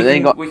 But we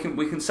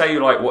can say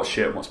like what's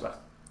shit and what's bad.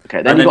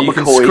 Okay, then you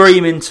can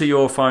scream into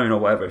your phone or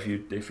whatever if you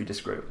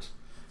disagree with us.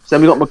 So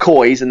then we've got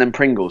McCoy's and then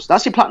Pringles.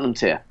 That's your platinum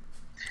tier.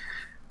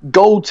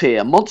 Gold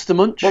tier, Monster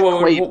Munch.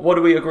 What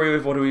do we agree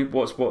with?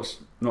 What's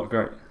not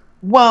great?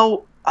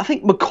 Well, I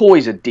think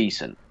McCoy's are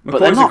decent.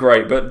 McCoy's are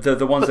great, but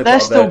the ones they're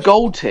still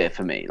gold tier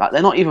for me. Like,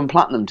 they're not even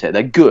platinum tier.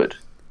 They're good.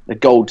 They're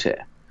gold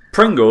tier.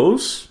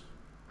 Pringles,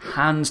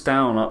 hands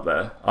down up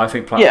there. I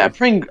think platinum. Yeah,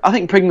 I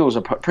think Pringles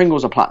are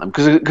platinum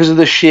because of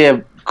the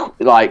sheer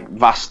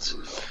vast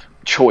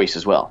choice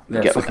as well.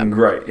 They're fucking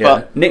great.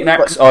 Yeah, Knick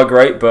Knacks are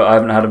great, but I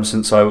haven't had them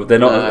since they're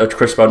not a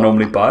crisp I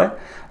normally buy.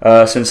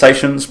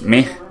 Sensations,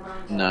 me.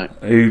 No.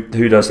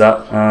 Who does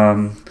that?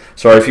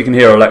 Sorry if you can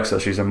hear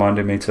Alexa. She's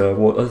reminding me to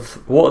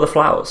water the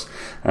flowers.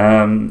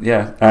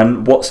 Yeah,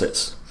 and what's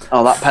it?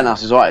 Oh, that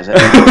penthouse is right, is it?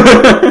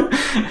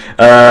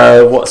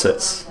 What's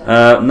it?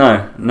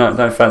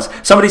 No fancy.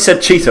 Somebody said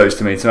Cheetos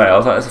to me today. I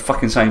was like, it's the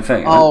fucking same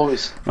thing. I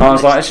was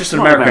like, it's just an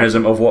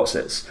Americanism of what's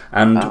it.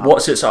 And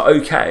what's it's are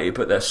okay,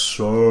 but they're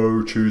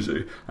so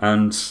choosy.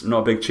 And not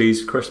a big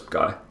cheese crisp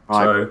guy.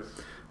 Right. So,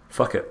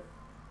 fuck it.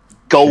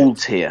 Gold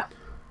tier.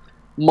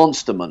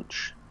 Monster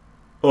Munch.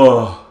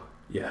 Oh,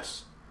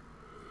 yes.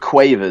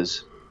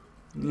 Quavers.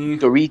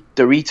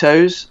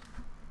 Doritos.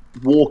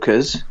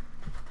 Walkers.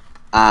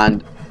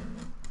 And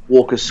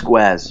Walker's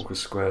Squares.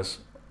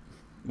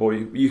 Well,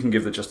 you can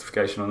give the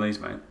justification on these,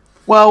 mate.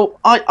 Well,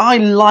 I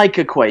like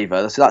a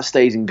Quaver, so that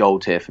stays in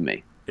gold tier for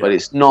me. Yeah. But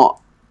it's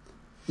not...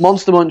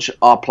 Monster Munch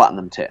are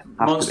platinum tier.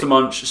 Monster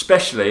Munch,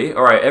 especially...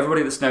 Alright,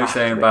 everybody that's now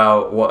saying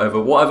about whatever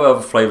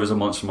other flavours of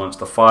Monster Munch,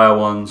 the fire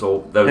ones,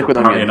 or there was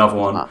apparently another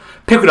one.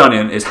 Pickled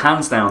onion is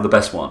hands down the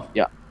best one.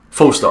 Yeah.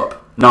 Full stop.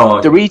 No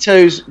argument.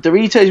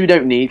 Doritos we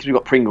don't need, because we've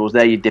got Pringles.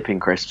 They're your dipping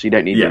crisps, so you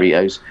don't need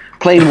Doritos.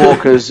 Plain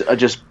Walkers are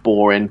just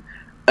boring.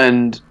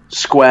 And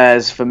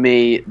Squares, for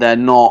me, they're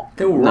not...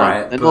 They're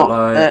alright, they're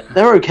not.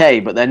 They're okay,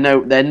 but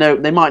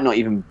they might not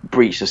even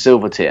breach the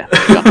silver tier.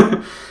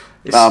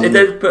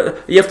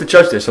 But you have to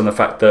judge this on the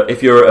fact that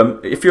if you're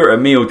at a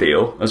meal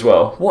deal as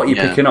well, what are you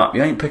picking up?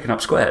 You ain't picking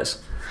up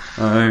Squares.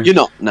 You're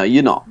not. No,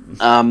 you're not.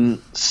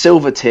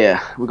 Silver tier.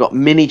 We've got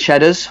mini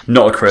cheddars.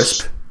 Not a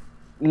crisp.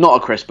 Not a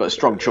crisp, but a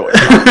strong choice.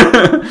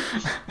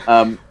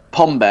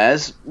 Pom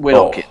Bears. We're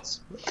not kids.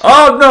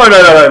 Oh,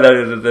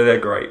 no. They're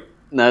great.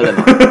 No, they're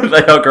not.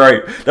 They are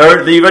great.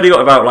 You've only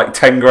got about like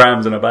 10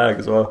 grams in a bag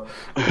as well.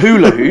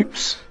 Hula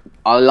hoops.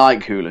 I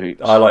like hula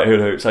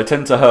hoops. I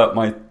tend to hurt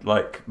my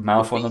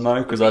mouth on them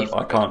though because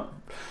I can't.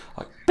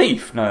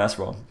 Beef? No, that's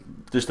wrong.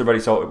 Just the ready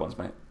salted ones,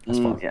 mate. That's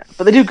fine. Yeah,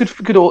 but they do good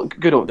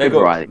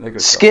variety. They're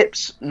good Skips,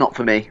 stuff. Not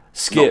for me.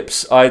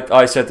 Skips.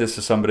 I said this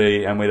to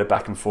somebody and we had a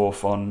back and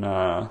forth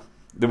on.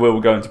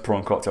 We'll go into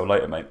prawn cocktail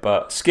later, mate.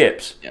 But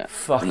skips,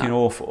 fucking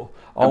awful.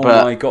 Oh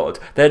my god,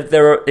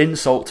 they're an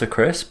insult to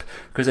crisp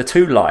because they're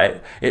too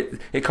light.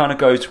 It kind of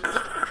goes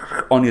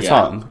on your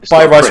tongue.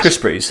 Buy Rice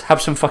Krispies.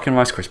 Have some fucking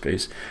Rice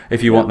Krispies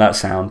if you want that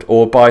sound,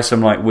 or buy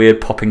some weird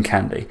popping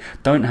candy.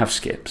 Don't have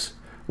skips.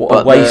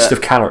 What a waste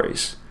of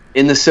calories.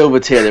 In the silver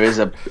tier, there is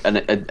a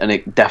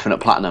definite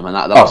platinum, and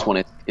that last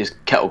one is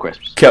Kettle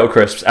Crisps. Kettle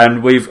Crisps,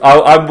 and we're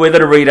going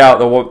to read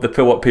out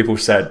what people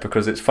said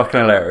because it's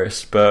fucking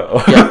hilarious. But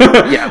we'll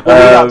read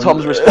out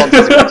Tom's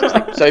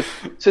responses.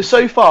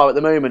 So far at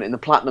the moment in the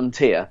platinum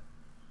tier,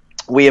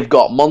 we have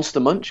got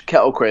Monster Munch,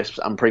 Kettle Crisps,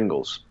 and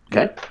Pringles.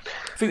 Okay,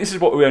 I think this is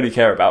what we only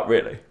care about,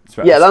 really.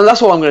 Yeah,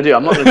 that's what I'm going to do.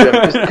 I'm not going to do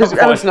it because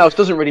everything else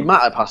doesn't really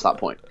matter past that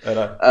point. I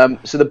know.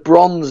 So the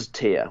bronze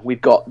tier,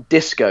 we've got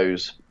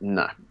Discos.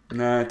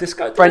 No,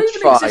 Disco French don't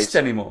even fries exist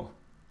anymore.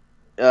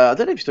 I don't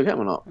know if you still get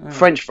them or not. Oh.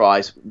 French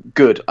fries,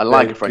 good. I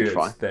like a French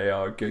fry. They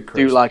are good.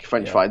 Do like a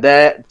French fry.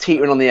 They're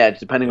teetering on the edge,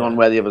 depending on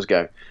where the others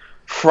go.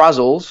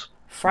 Frazzles,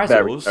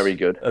 very, very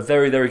good. Are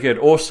very, very good.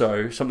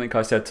 Also, something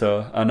I said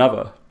to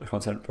another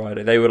content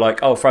provider, they were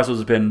like, "Oh, Frazzles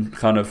has been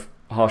kind of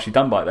harshly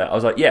done by that." I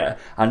was like, "Yeah,"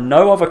 and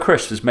no other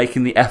crisp is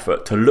making the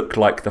effort to look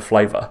like the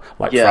flavour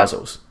like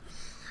Frazzles.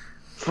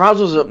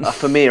 Frazzles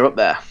for me are up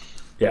there.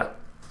 Yeah.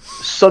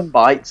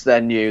 Sunbites,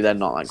 they're new. They're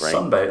not that great.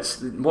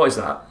 Sunbites, what is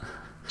that?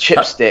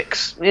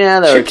 Chipsticks,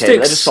 they're okay.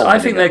 They're just I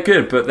think they're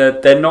good, but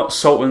they're not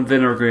salt and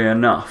vinegary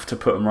enough to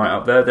put them right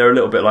up there. They're a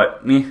little bit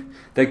like meh.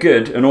 They're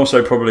good, and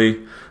also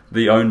probably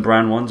the own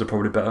brand ones are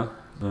probably better.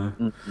 So.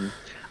 Mm-hmm.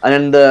 And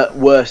then the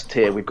worst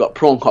tier, we've got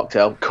prawn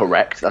cocktail.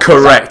 Correct. That's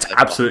correct.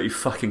 Absolutely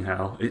fucking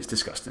hell. It's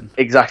disgusting.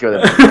 Exactly.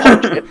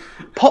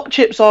 Pop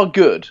chips are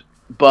good,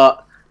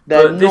 but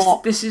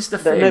this is the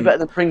thing. They're no better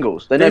than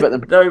Pringles. They're no better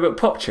than. No, but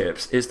Pop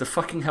Chips is the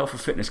fucking health and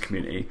fitness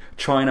community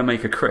trying to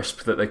make a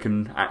crisp that they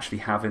can actually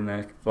have in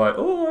there.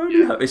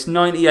 It's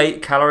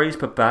 98 calories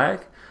per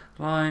bag.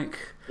 Yeah,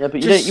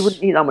 but you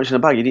wouldn't eat that much in a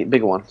bag. You'd eat a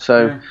bigger one.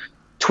 So,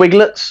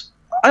 Twiglets.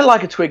 I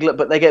like a Twiglet,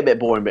 but they get a bit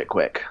boring a bit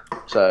quick.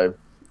 So,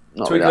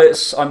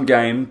 Twiglets, I'm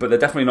game, but they're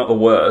definitely not the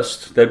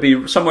worst. They'd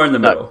be somewhere in the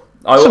middle.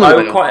 I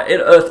would quite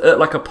at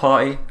like a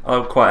party. I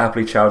would quite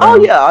happily chow down.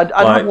 Oh yeah, I'd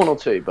have one or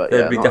two, but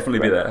they'd definitely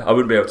be there. I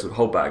wouldn't be able to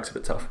hold bags. A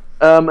bit tough.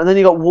 And then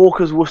you got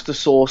Walker's Worcester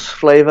sauce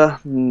flavour.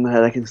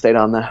 They can stay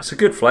down there. It's a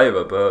good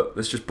flavour, but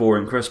it's just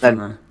boring crisp.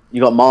 Then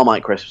you got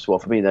Marmite crisps. Well,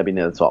 for me, they'd be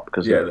near the top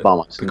because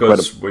Marmite's incredible.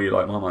 Because we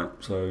like Marmite.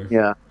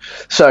 So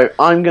So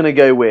I'm going to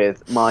go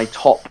with my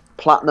top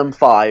 5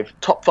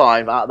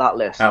 out of that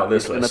list. Out of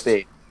this list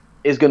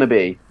is going to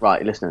be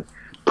right. Listening,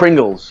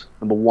 Pringles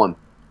number 1.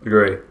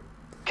 Agree.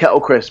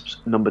 Kettle Crisps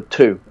number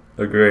 2.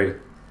 Agree.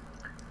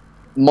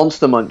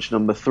 Monster Munch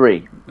number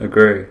 3.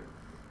 Agree.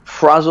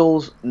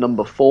 Frazzles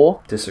number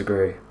 4.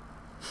 Disagree.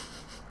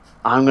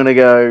 I'm gonna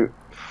go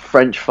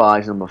French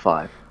fries number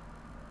 5.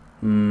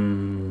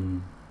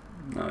 No.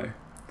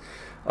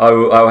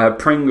 I'll have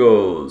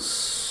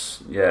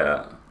Pringles.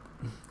 Yeah.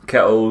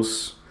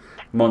 Kettles.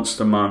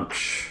 Monster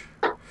Munch.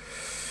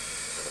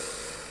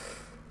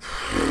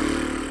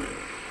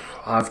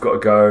 I've got to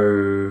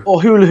go.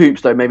 Or hula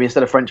hoops, though. Maybe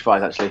instead of French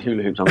fries, actually,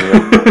 hula hoops. I'm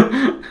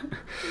gonna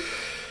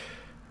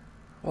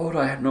What would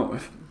I have not?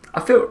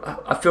 I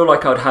feel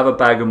like I'd have a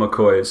bag of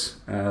McCoys,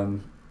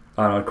 and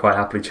I'd quite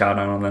happily chow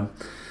down on them.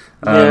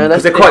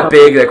 Because they're quite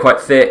big, they're quite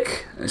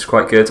thick. It's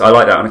quite good. I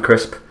like that on a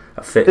crisp,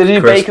 a thick. They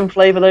do bacon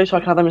flavour though, so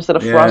I can have them instead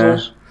of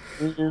Frazzles.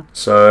 Yeah.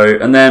 So,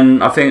 and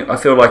then I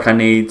feel like I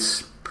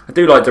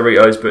do like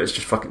Doritos, but it's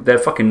just they're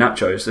fucking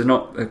nachos. They're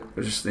not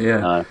just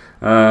No.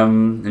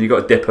 And you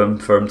got to dip them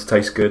for them to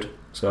taste good.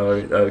 So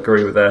I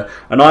agree with that.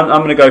 And I'm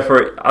going to go for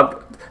it.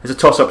 It's a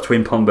toss up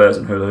between Pom Bears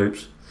and hula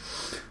hoops.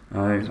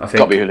 I think got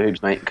to be hula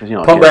hoops, mate. Because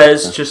Pom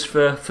Bears just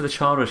for the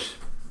childish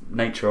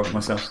nature of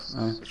myself.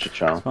 Such a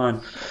child. It's fine.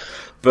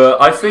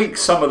 But I think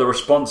some of the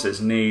responses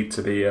need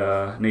to be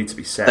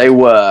said. They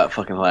were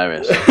fucking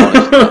hilarious.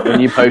 Honestly. When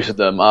you posted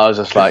them, I was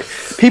just like,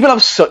 people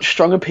have such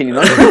strong opinions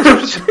on it.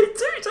 They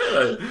do,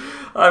 don't they?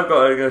 I've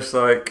got to just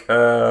like,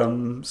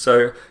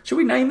 so should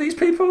we name these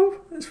people?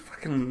 It's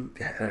fucking,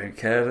 they don't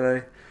care, do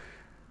they?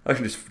 I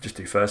can just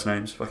do first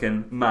names.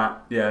 Fucking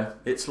Matt, yeah.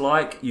 It's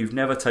like you've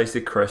never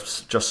tasted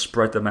crisps, just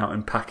spread them out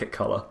in packet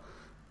colour.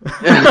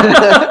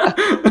 I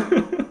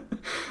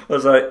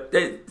was like,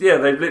 they've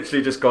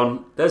literally just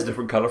gone, there's a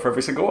different colour for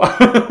every single one.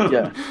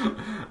 Yeah.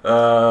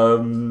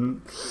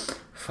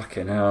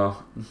 Fucking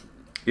hell.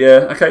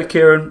 Yeah, okay,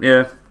 Kieran,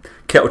 yeah.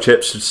 Kettle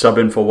chips should sub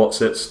in for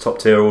Wotsits, top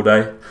tier all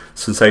day.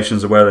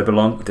 Sensations are where they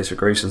belong. I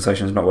disagree,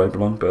 Sensations are not where they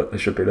belong, but they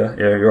should be there.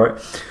 Yeah, you're right.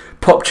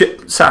 Pop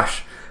chips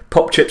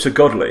are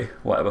godly.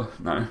 Whatever.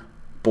 No.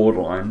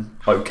 Borderline.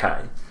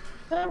 Okay.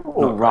 They're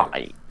all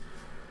right.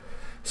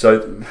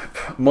 So,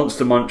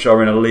 Monster Munch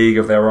are in a league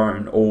of their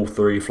own. All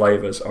three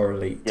flavours are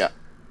elite. Yeah.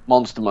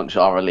 Monster Munch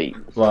are elite.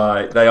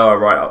 Like, they are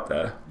right up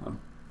there.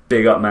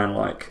 Big up man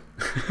like.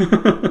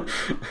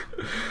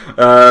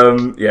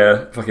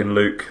 Yeah, fucking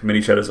Luke.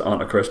 Mini cheddars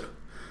aren't a crisp.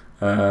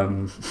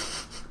 I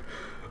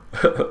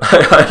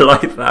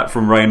like that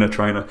from Rainer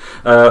Trainer.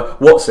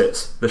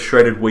 Wotsits, the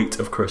shredded wheat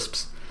of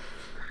crisps.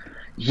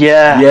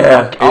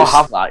 Yeah, I'll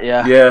have that.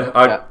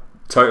 Yeah,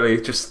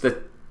 totally. Just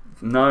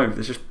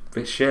it's just a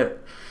bit shit.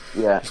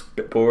 Yeah, just a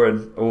bit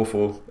boring,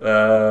 awful.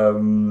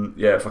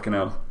 Yeah, fucking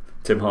hell.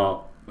 Tim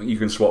Hart, you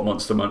can swap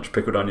Monster Munch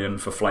pickled onion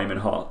for Flaming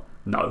Hot.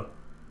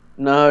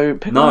 No,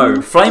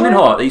 Flaming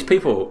Hot. These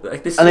people,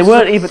 they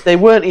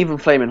weren't even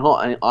Flaming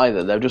Hot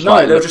either. They were just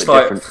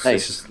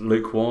it's just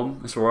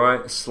lukewarm. It's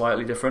alright. It's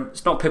slightly different.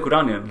 It's not pickled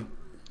onion.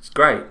 It's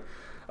great.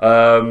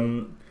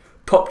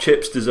 Pop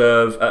chips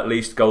deserve at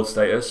least gold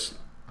status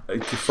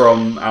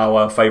from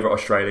our favourite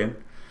Australian.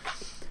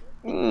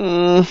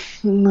 No,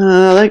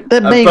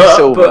 they're maybe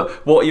silver.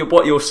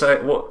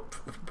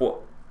 But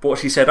what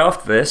she said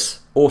after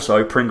this.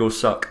 Also, Pringles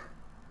suck.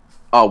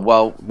 Oh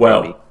well.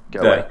 Go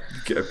away.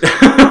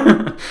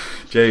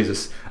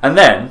 Jesus. And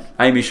then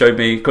Amy showed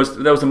me, because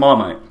there was the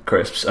Marmite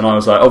crisps, and I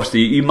was like,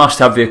 obviously you must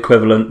have the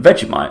equivalent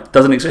Vegemite.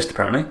 Doesn't exist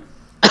apparently.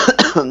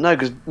 No,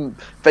 because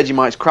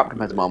Vegemite's crap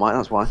compared to Marmite.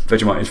 That's why.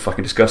 Vegemite is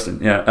fucking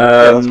disgusting. Yeah.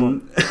 That's why.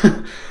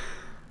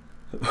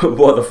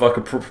 What the fuck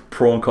a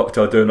prawn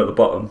cocktail doing at the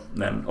bottom?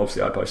 Then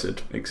obviously I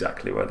posted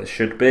exactly where they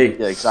should be.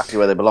 Yeah, exactly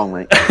where they belong,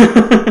 mate.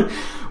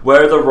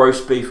 Where are the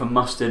roast beef and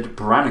mustard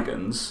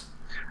Brannigans?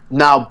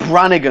 Now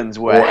Brannigans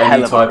were or a hell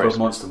any of type a of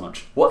Monster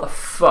Munch. What the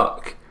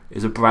fuck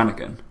is a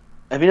Brannigan?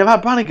 Have you never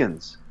had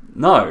Brannigans?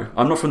 No,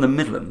 I'm not from the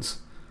Midlands.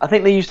 I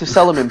think they used to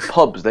sell them in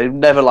pubs. They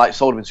never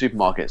sold them in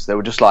supermarkets. They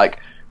were just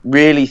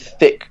really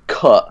thick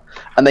cut,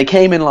 and they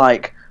came in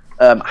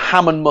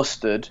ham and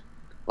mustard,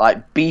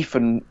 beef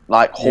and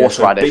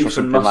horseradish or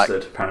something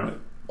mustard, apparently.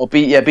 Or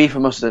beef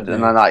and mustard,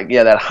 and then they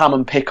had ham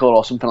and pickle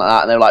or something like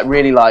that, and they were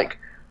really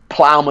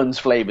ploughman's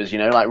flavors,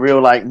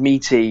 real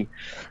meaty,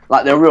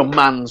 they were real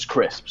man's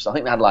crisps. I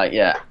think they had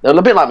they were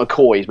a bit like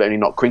McCoy's, but only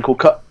not crinkle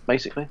cut,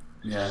 basically.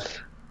 Yeah.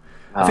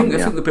 I think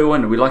the Bill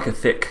Wonder, we like a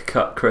thick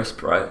cut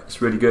crisp, right?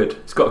 It's really good.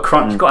 It's got a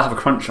crunch. It's got to have a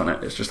crunch on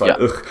it. It's just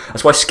ugh.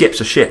 That's why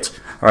Skips are shit.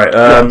 All right.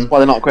 That's why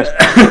they're not a crisp.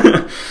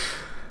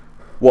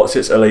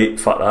 Wotsits elite?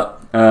 Fuck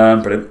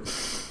that. Brilliant.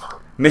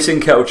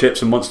 Missing kettle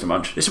chips and Monster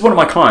Munch. This is one of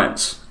my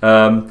clients.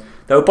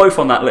 They were both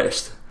on that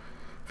list.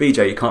 VJ,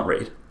 you can't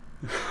read.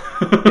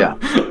 Yeah.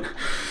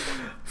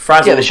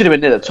 Frazzle. Yeah, they should have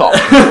been near the top.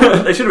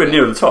 They should have been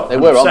near the top. They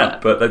were on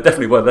that, but they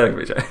definitely were there,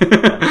 VJ.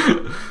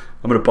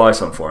 I'm going to buy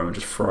some for him and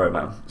just throw them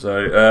out.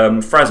 So,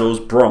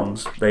 Frazzles,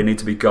 bronze. They need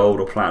to be gold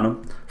or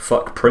platinum.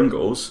 Fuck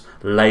Pringles.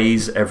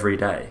 Lays every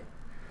day.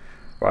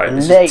 Right,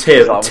 this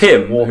is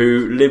Tim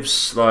who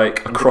lives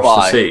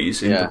across the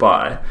seas in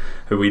Dubai,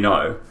 who we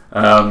know.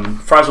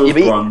 Frazzles,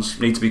 bronze,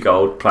 need to be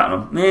gold,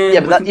 platinum.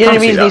 But the only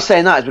reason he's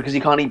saying that is because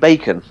he can't eat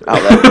bacon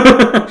out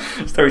there.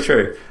 It's very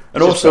true.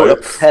 And also,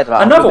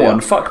 another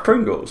one, fuck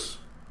Pringles.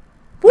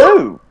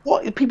 No,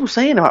 what are people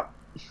saying about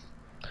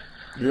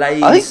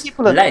Lays? I think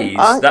people are, Lays,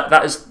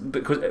 that is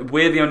because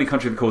we're the only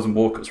country that calls them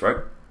Walkers, right?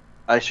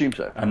 I assume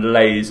so. And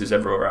Lays is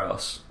everywhere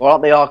else. Well,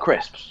 they are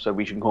crisps, so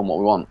we can call them what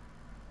we want.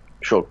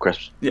 Sure,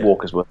 crisps,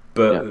 Walkers were.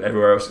 But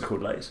everywhere else is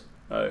called Lays.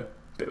 Oh, a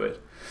bit weird.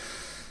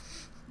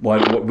 Why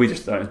we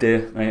just don't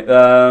dear, mate.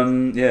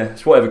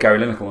 It's whatever Gary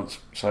Lineker wants.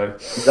 So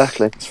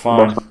exactly, it's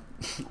fine.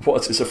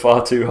 It's a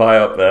far too high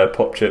up there.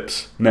 Pop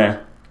chips, meh.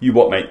 You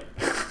what, mate?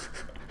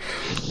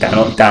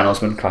 Dan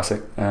Osmond,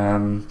 classic.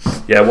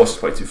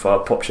 What's way too far?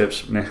 Pop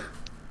chips, meh.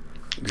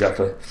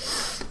 Exactly.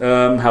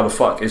 How the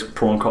fuck is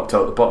prawn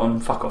cocktail at the bottom?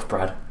 Fuck off,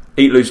 Brad.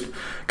 Eat Loose.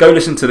 Go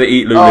listen to the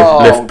Eat Loose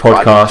Lift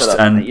podcast,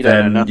 and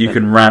then you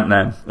can rant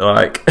then.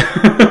 Have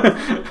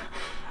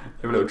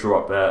a little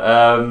drop there.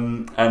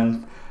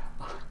 And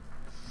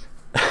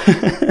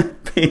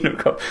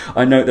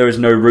I note there is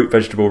no root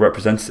vegetable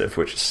representative,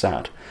 which is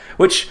sad.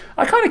 Which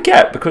I kind of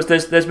get, because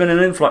there's been an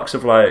influx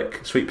of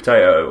sweet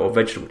potato or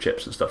vegetable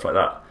chips and stuff like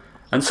that,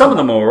 and some of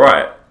them are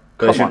alright.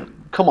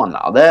 Come on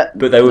now, but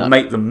they would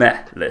make the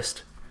meh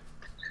list.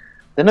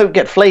 They don't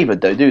get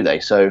flavoured though, do they?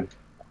 So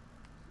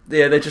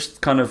yeah, they're just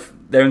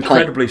they're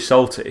incredibly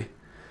salty.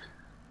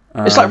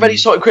 It's Ready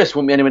Salted Crisp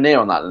wouldn't be anywhere near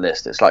on that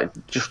list. It's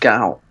just get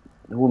out.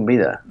 It wouldn't be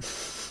there.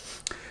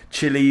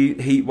 Chili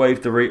Heatwave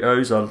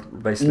Doritos are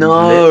basically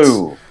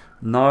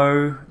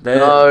no.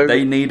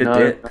 They need a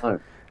dip. No.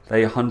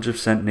 They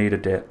 100% need a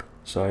dip,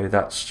 so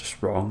that's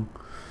just wrong.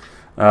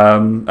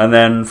 And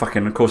then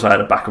of course I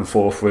had a back and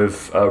forth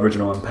with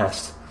Original and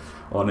Pest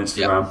on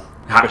Instagram.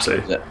 Yep. Had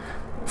to.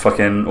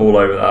 Fucking all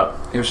over that.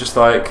 It was just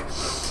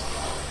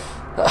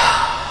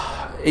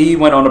he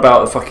went on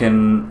about the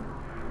fucking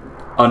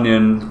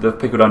onion, the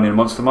pickled onion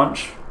Monster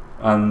Munch,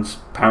 and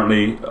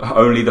apparently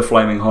only the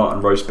Flaming Hot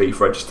and roast beef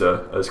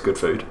register as good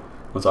food.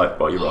 I was like,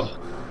 well, you're wrong.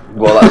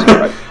 Well, that's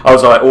correct. I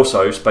was like,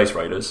 also Space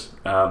Raiders,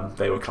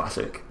 they were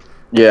classic.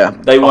 Yeah,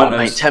 they weren't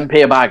mate,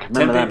 10p a bag.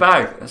 10p a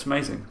bag. That's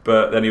amazing.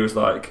 But then he was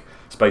like,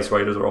 Space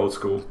Raiders are old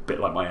school, bit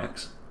like my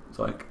ex. It's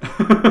like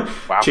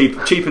wow.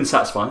 cheap and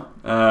satisfying.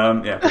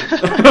 Yeah.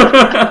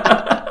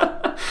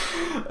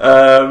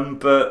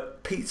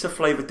 But pizza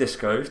flavored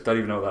discos, don't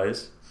even know what that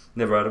is.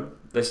 Never had them.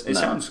 It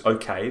sounds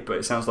okay, but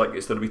it sounds like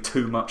it's going to be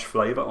too much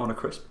flavour on a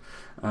crisp.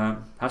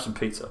 Have some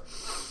pizza.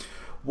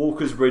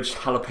 Walker's Ridge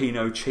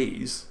jalapeno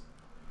cheese.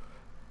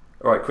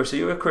 All right, Chris, are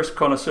you a crisp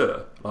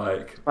connoisseur?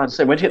 Like, I'd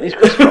say, where'd you get these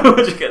crisps from?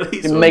 Where'd you get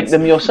these? You make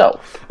them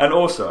yourself. And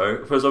also,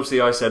 because obviously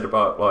I said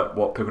about like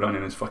what pickled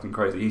onion is fucking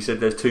crazy. He said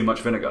there's too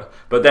much vinegar,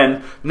 but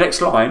then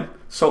next line,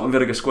 salt and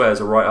vinegar squares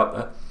are right up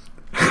there.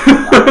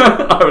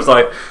 I was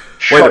like,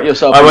 shot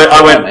yourself.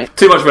 I went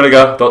too much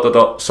vinegar. ...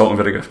 Salt and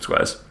vinegar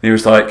squares. He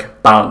was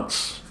like,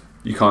 balance.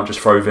 You can't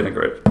just throw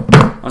vinegar in.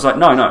 I was like,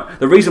 no.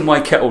 The reason why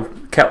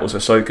kettles are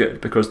so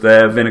good because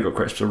their vinegar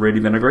crisps are really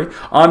vinegary.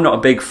 I'm not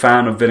a big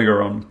fan of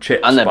vinegar on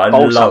chips, and but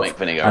I love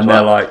vinegar. And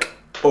they're like,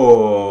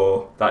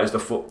 oh, that is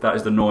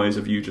the noise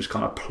of you just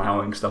kind of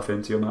ploughing stuff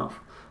into your mouth.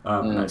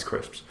 And that's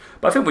crisps.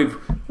 But I think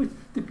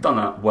we've done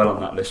that well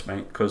on that list,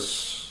 mate.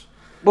 Because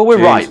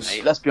we're right,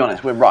 mate. Let's be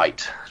honest, we're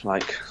right.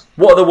 Like,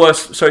 what are the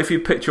worst? So if you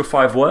picked your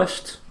 5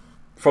 worst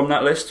from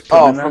that list,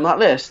 from that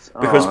list,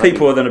 because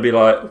people are going to be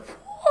like,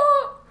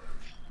 what?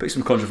 Pick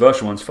some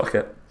controversial ones. Fuck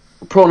it.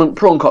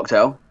 Prawn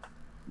cocktail,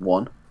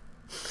 1.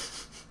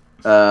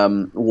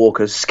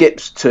 Walker's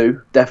Skips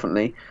 2,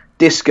 definitely.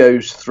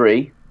 Disco's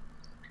 3.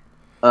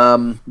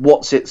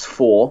 What's It's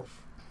 4.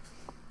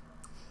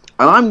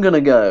 And I'm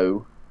gonna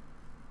go.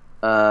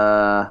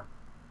 The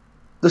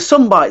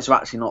Sunbites are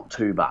actually not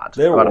too bad.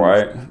 They're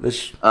alright.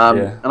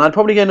 And I'd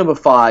probably go number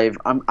 5.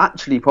 I'm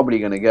actually probably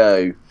gonna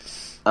go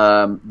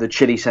the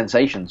Chili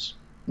Sensations.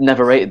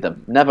 Never rated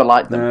them. Never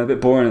liked them. No, a bit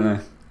boring,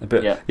 aren't they? A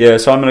bit. Yeah.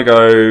 So I'm gonna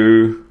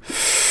go.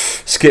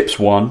 Skips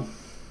 1.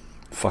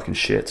 Fucking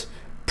shit.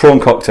 Prawn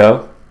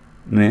cocktail.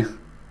 Meh.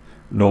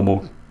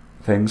 Normal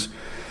things.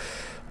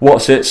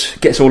 What's It?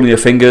 Gets all in your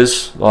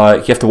fingers.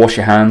 Like, you have to wash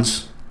your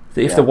hands.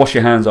 You have to wash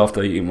your hands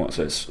after eating What's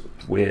It. It's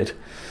weird.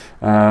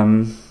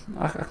 I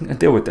can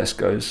deal with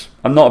Discos.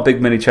 I'm not a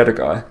big mini cheddar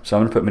guy, so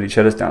I'm going to put mini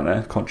cheddars down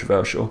there.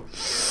 Controversial.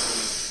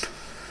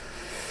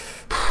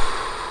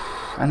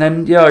 And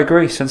then, I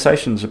agree.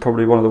 Sensations are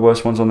probably one of the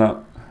worst ones on that.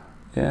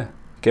 Yeah.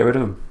 Get rid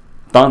of them.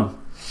 Done.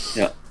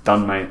 Yeah.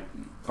 Done, mate.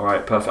 All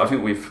right, perfect. I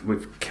think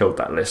we've killed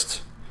that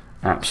list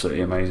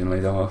absolutely amazingly,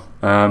 though.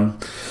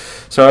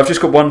 So I've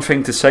just got one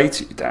thing to say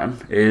to you, Dan.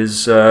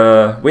 Is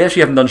we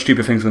actually haven't done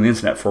stupid things on the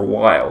internet for a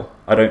while.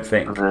 I don't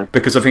think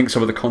because I think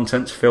some of the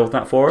content's filled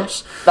that for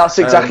us. That's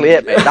exactly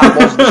it, mate. That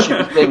was the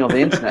stupid thing on the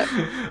internet.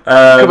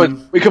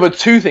 We covered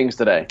 2 things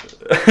today.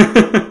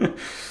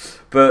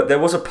 But there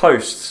was a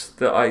post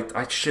that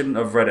I shouldn't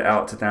have read it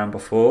out to Dan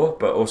before,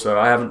 but also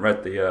I haven't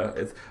read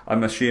the.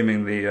 I'm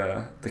assuming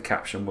the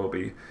caption will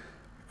be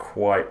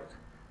quite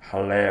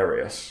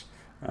hilarious.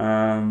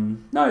 No,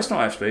 it's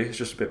not actually. It's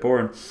just a bit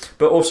boring.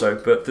 But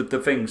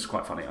the thing's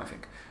quite funny, I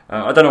think.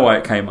 I don't know why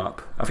it came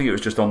up. I think it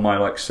was just on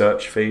my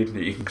search feed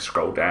that you can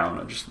scroll down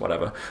and just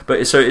whatever.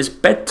 But it's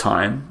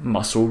bedtime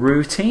muscle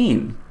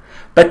routine.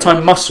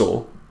 Bedtime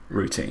muscle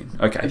routine.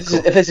 Okay.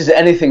 If this is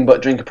anything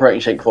but drink a protein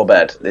shake before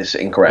bed, it's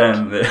incorrect.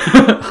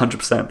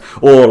 100%.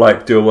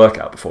 Or do a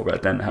workout before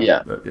bed. Then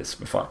it's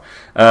fine.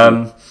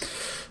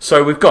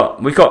 So we've got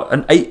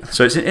an 8.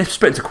 So it's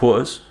split into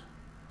quarters.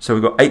 So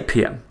we've got 8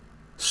 p.m.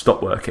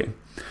 Stop working.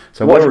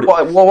 So what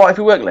if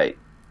we work late?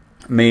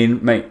 I mean,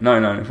 mate,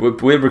 no.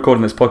 We're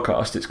recording this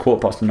podcast. It's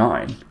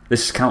 9:15.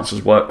 This counts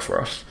as work for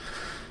us.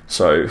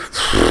 So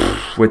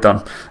we're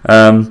done.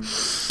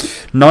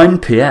 9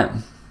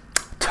 p.m.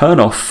 Turn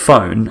off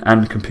phone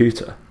and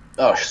computer.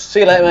 Oh,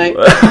 see you later, mate.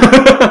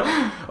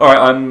 All right,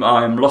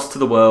 I'm lost to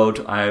the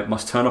world. I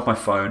must turn off my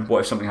phone. What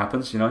if something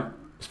happens?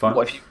 It's fine.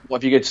 What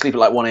if you go to sleep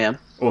at 1 a.m?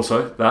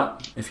 Also,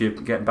 that if you're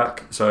getting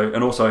back.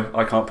 And also,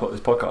 I can't put this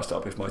podcast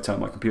up if I turn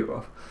my computer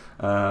off.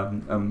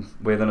 And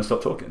we're going to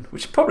stop talking,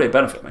 which is probably a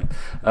benefit, mate.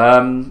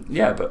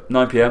 But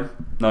 9 p.m.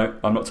 No,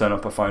 I'm not turning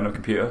off my phone or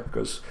computer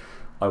because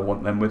I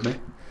want them with me.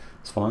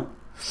 It's fine.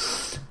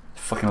 It's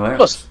fucking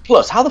hilarious.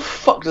 Plus, how the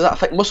fuck does that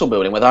affect muscle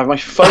building whether I have my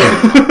phone?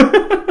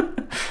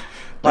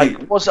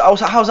 How's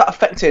that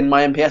affecting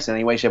my MPS in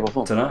any way, shape, or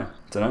form? Don't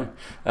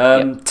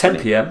know. 10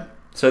 p.m.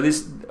 So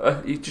this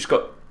you just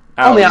got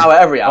on the hour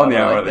every hour. On the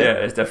hour, yeah,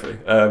 it's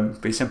definitely.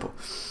 Be simple.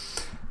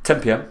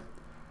 10 p.m.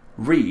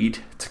 Read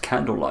to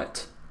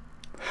candlelight.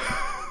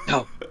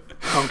 Oh,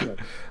 okay.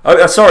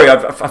 Sorry,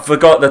 I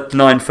forgot that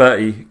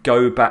 9:30.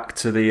 Go back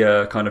to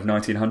the kind of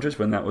 1900s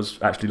when that was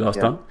actually last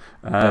done.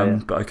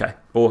 But okay,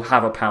 or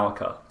have a power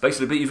cut.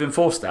 Basically, but you've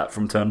enforced that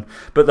from turn.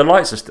 But the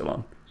lights are still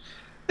on.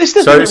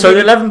 So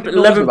 11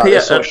 p.m.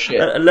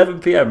 11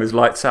 p.m. is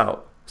lights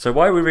out. So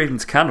why are we reading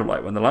to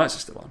candlelight when the lights are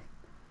still on?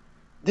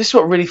 This is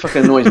what really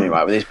fucking annoys me,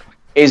 right? With this,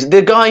 is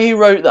the guy who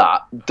wrote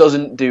that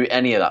doesn't do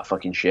any of that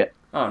fucking shit.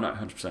 Oh no,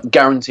 100%.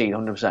 Guaranteed,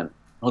 100%.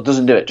 Or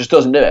doesn't do it. Just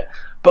doesn't do it.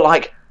 But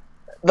like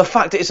the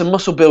fact that it's a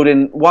muscle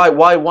building, why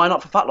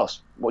not for fat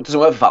loss? Well, it doesn't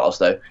work for fat loss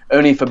though.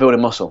 Only for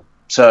building muscle.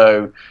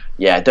 So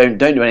yeah, don't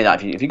do any of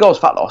that. If your goal is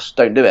fat loss,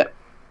 don't do it.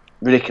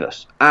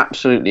 Ridiculous.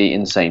 Absolutely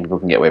insane. People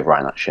can get away with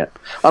writing that shit.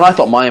 And I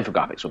thought my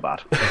infographics were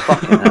bad.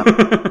 Fucking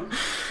hell.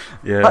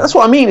 Yeah. Like, that's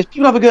what I mean. Is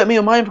people have a go at me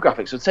on my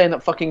infographics and saying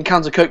that fucking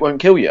cans of Coke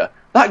won't kill you.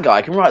 That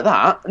guy can write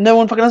that, and no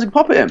one fucking has a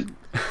pop at him.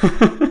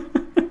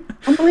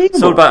 Unbelievable.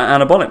 It's all about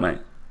anabolic, mate.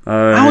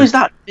 How is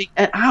that?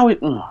 How it?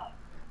 You've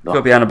got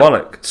to be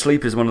anabolic.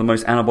 Sleep is one of the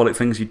most anabolic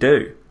things you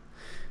do.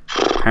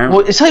 Apparently.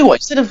 Well, I tell you what.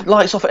 Instead of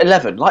lights off at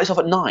 11, lights off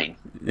at 9.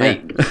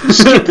 Mate,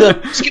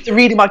 skip the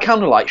reading by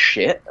candlelight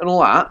shit and all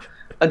that,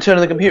 and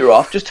turning the computer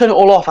off. Just turn it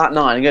all off at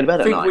 9 and go to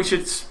bed at 9. I think we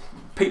should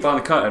peek behind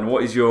the curtain.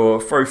 What is your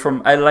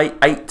from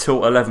 8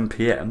 till 11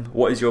 p.m?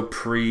 What is your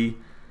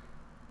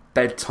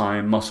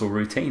pre-bedtime muscle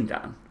routine,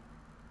 Dan?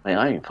 Mate,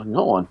 I ain't fucking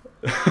got one.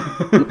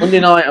 Monday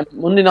night,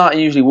 I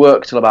usually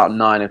work till about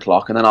 9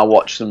 o'clock, and then I'll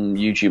watch some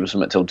YouTube or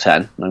something till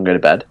 10, and then go to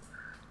bed.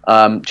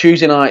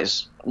 Tuesday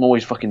nights, I'm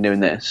always fucking doing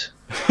this.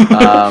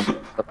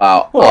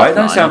 About all right,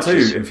 don't sound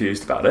too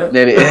infused about it.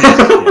 Maybe it is.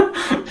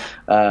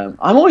 I'm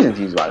always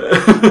enthused about it.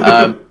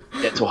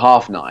 Get till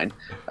 9:30,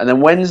 and then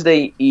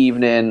Wednesday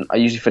evening, I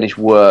usually finish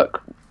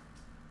work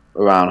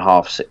around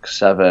 6:30,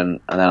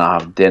 7, and then I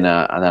have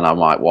dinner, and then I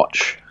might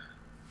watch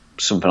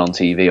something on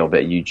TV or a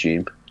bit of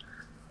YouTube.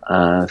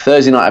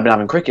 Thursday night I've been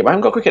having cricket, but I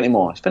haven't got cricket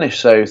anymore. It's finished,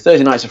 so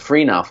Thursday nights are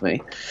free now for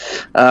me.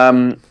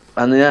 And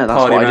yeah, that's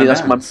Party what I do.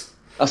 dance.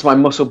 That's my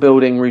muscle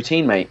building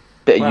routine, mate.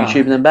 Bit of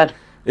YouTube and then bed.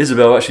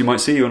 Isabel actually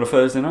might see you on a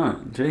Thursday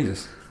night.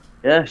 Jesus.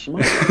 Yeah, she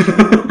might.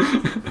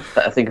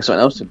 Better think of something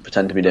else to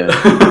pretend to be doing.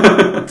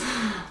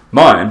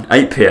 Mine,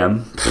 8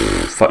 p.m.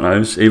 Fuck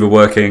knows. Either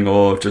working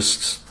or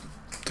just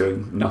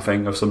doing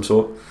nothing of some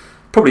sort.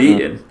 Probably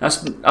eating.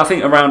 That's I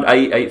think around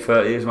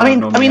 8:30 is when I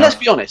normally let's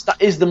be honest. That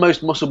is the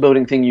most muscle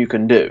building thing you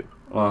can do.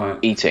 Right.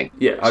 Eating.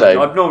 Yeah,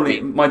 I've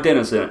normally my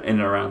dinner's in and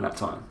around that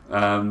time.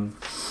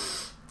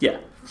 Yeah,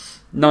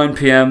 9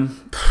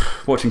 p.m.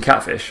 Watching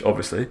Catfish,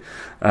 obviously.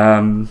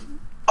 I've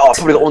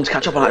probably got one to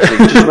catch up on actually.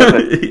 Just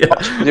remember,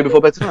 do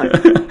before bed tonight.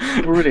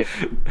 Brilliant.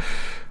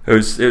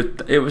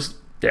 It was.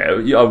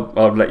 Yeah,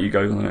 I'll let you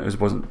go on it.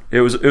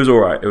 It was all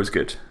right. It was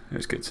good.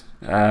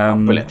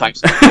 Brilliant.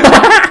 Thanks.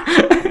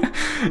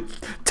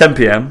 10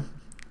 p.m.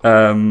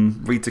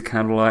 Read to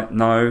candlelight.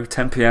 No.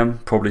 10 p.m.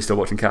 Probably still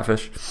watching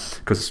Catfish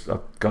because I've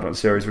got on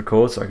series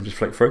record, so I can just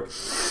flick through.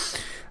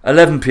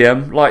 11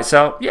 p.m. Lights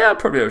out. Yeah,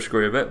 probably I would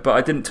agree with it, but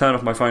I didn't turn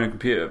off my phone and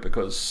computer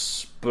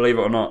because, believe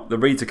it or not, the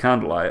read to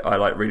candlelight I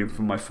like reading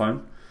from my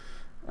phone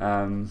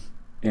in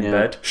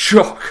bed.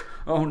 Shock.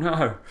 Oh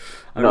no.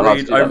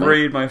 I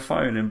read my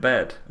phone in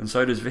bed, and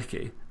so does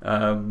Vicky.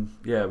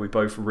 We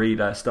both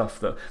read our stuff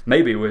that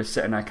maybe we're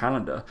setting our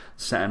calendar,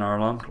 setting our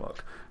alarm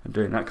clock, and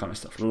doing that kind of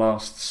stuff.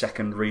 Last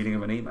second reading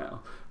of an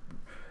email,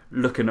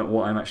 looking at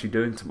what I'm actually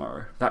doing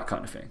tomorrow, that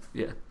kind of thing.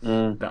 Yeah,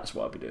 that's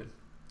what I'll be doing.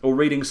 Or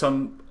reading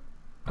some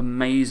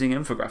amazing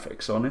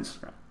infographics on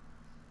Instagram.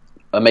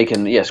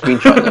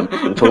 Screenshot them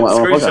and talk about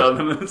screenshot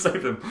them and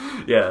save them.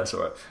 Yeah, that's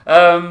alright.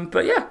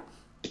 But yeah,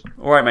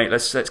 all right, mate.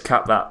 Let's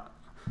cap that.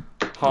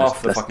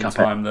 Half the fucking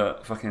time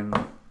that fucking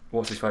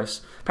what's his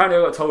face. Apparently,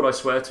 I got told I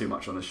swear too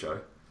much on this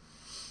show.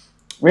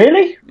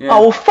 Really? Yeah.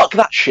 Oh well, fuck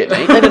that shit,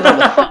 mate. They didn't know what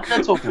the fuck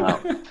they're talking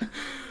about.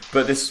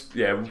 But this,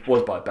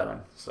 was by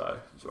Belen, so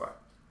it's alright.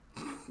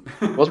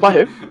 Was by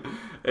who?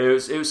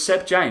 It was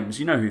Seb James.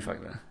 You know who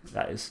fucking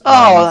that is.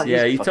 Oh,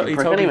 he told me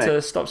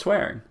to stop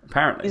swearing.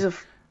 Apparently,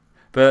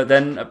 but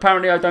then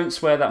apparently I don't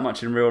swear that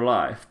much in real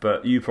life.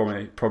 But you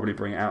probably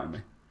bring it out in me.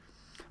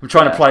 I'm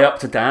trying to play up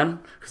to Dan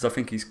because I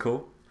think he's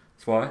cool.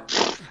 That's why.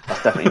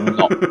 That's definitely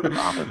not what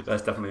happened.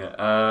 That's definitely it.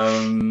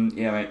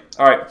 Mate.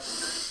 All right.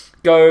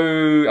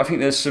 Go. I think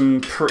there's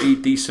some pretty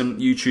decent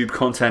YouTube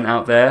content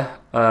out there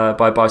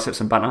by Biceps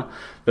and Banter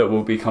that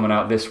will be coming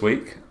out this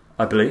week,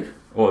 I believe.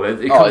 Or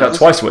it comes out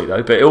twice a week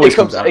though, but it always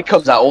comes out. It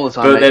comes out all the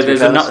time. But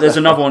there's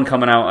another one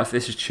coming out.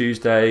 This is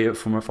Tuesday,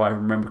 if I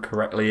remember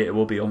correctly. It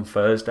will be on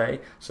Thursday.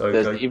 So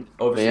go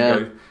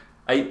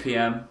 8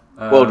 p.m.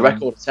 World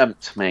record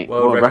attempt, mate.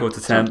 World record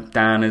attempt.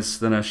 Dan is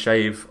going to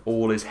shave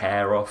all his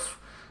hair off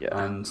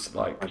and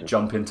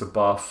jump into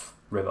Bath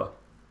River.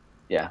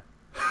 Yeah.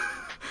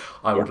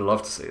 I would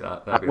love to see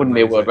that. That wouldn't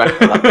be a world record.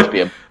 That would just be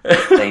a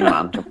insane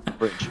man to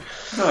bridge.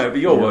 No, it'd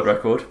be your world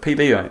record. PB,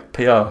 mate.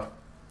 PR.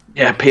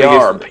 Yeah,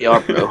 PR,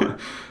 bro.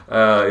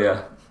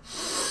 Yeah.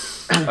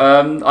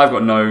 I've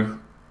got no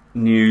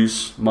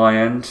news. My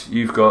end.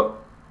 You've got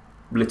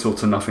little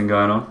to nothing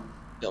going on.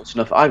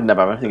 I've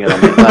never had anything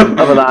going on.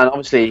 Other than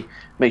obviously,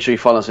 make sure you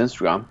follow us on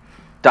Instagram.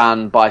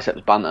 Dan Biceps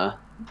Banter,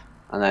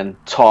 and then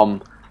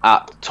Tom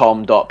at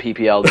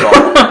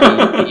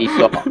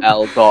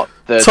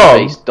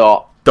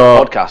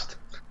tom.pp.l.thirdspace.podcast.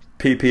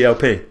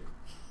 PPLP.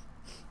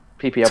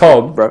 PPLP.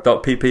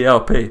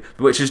 Tom.pplp,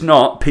 which is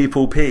not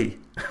People P.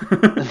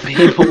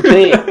 People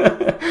P.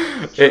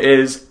 It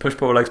is Push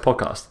Pull Legs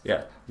Podcast.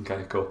 Yeah.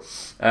 Okay. Cool.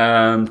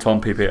 Tom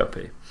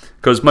PPLP.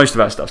 because most of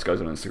our stuff goes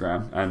on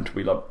Instagram, and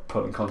we love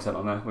putting content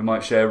on there. We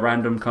might share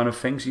random kind of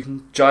things you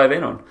can jive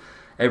in on.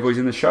 Everybody's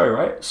in the show,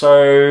 right?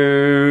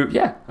 So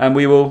yeah, and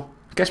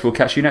I guess we'll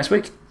catch you next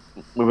week.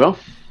 We will.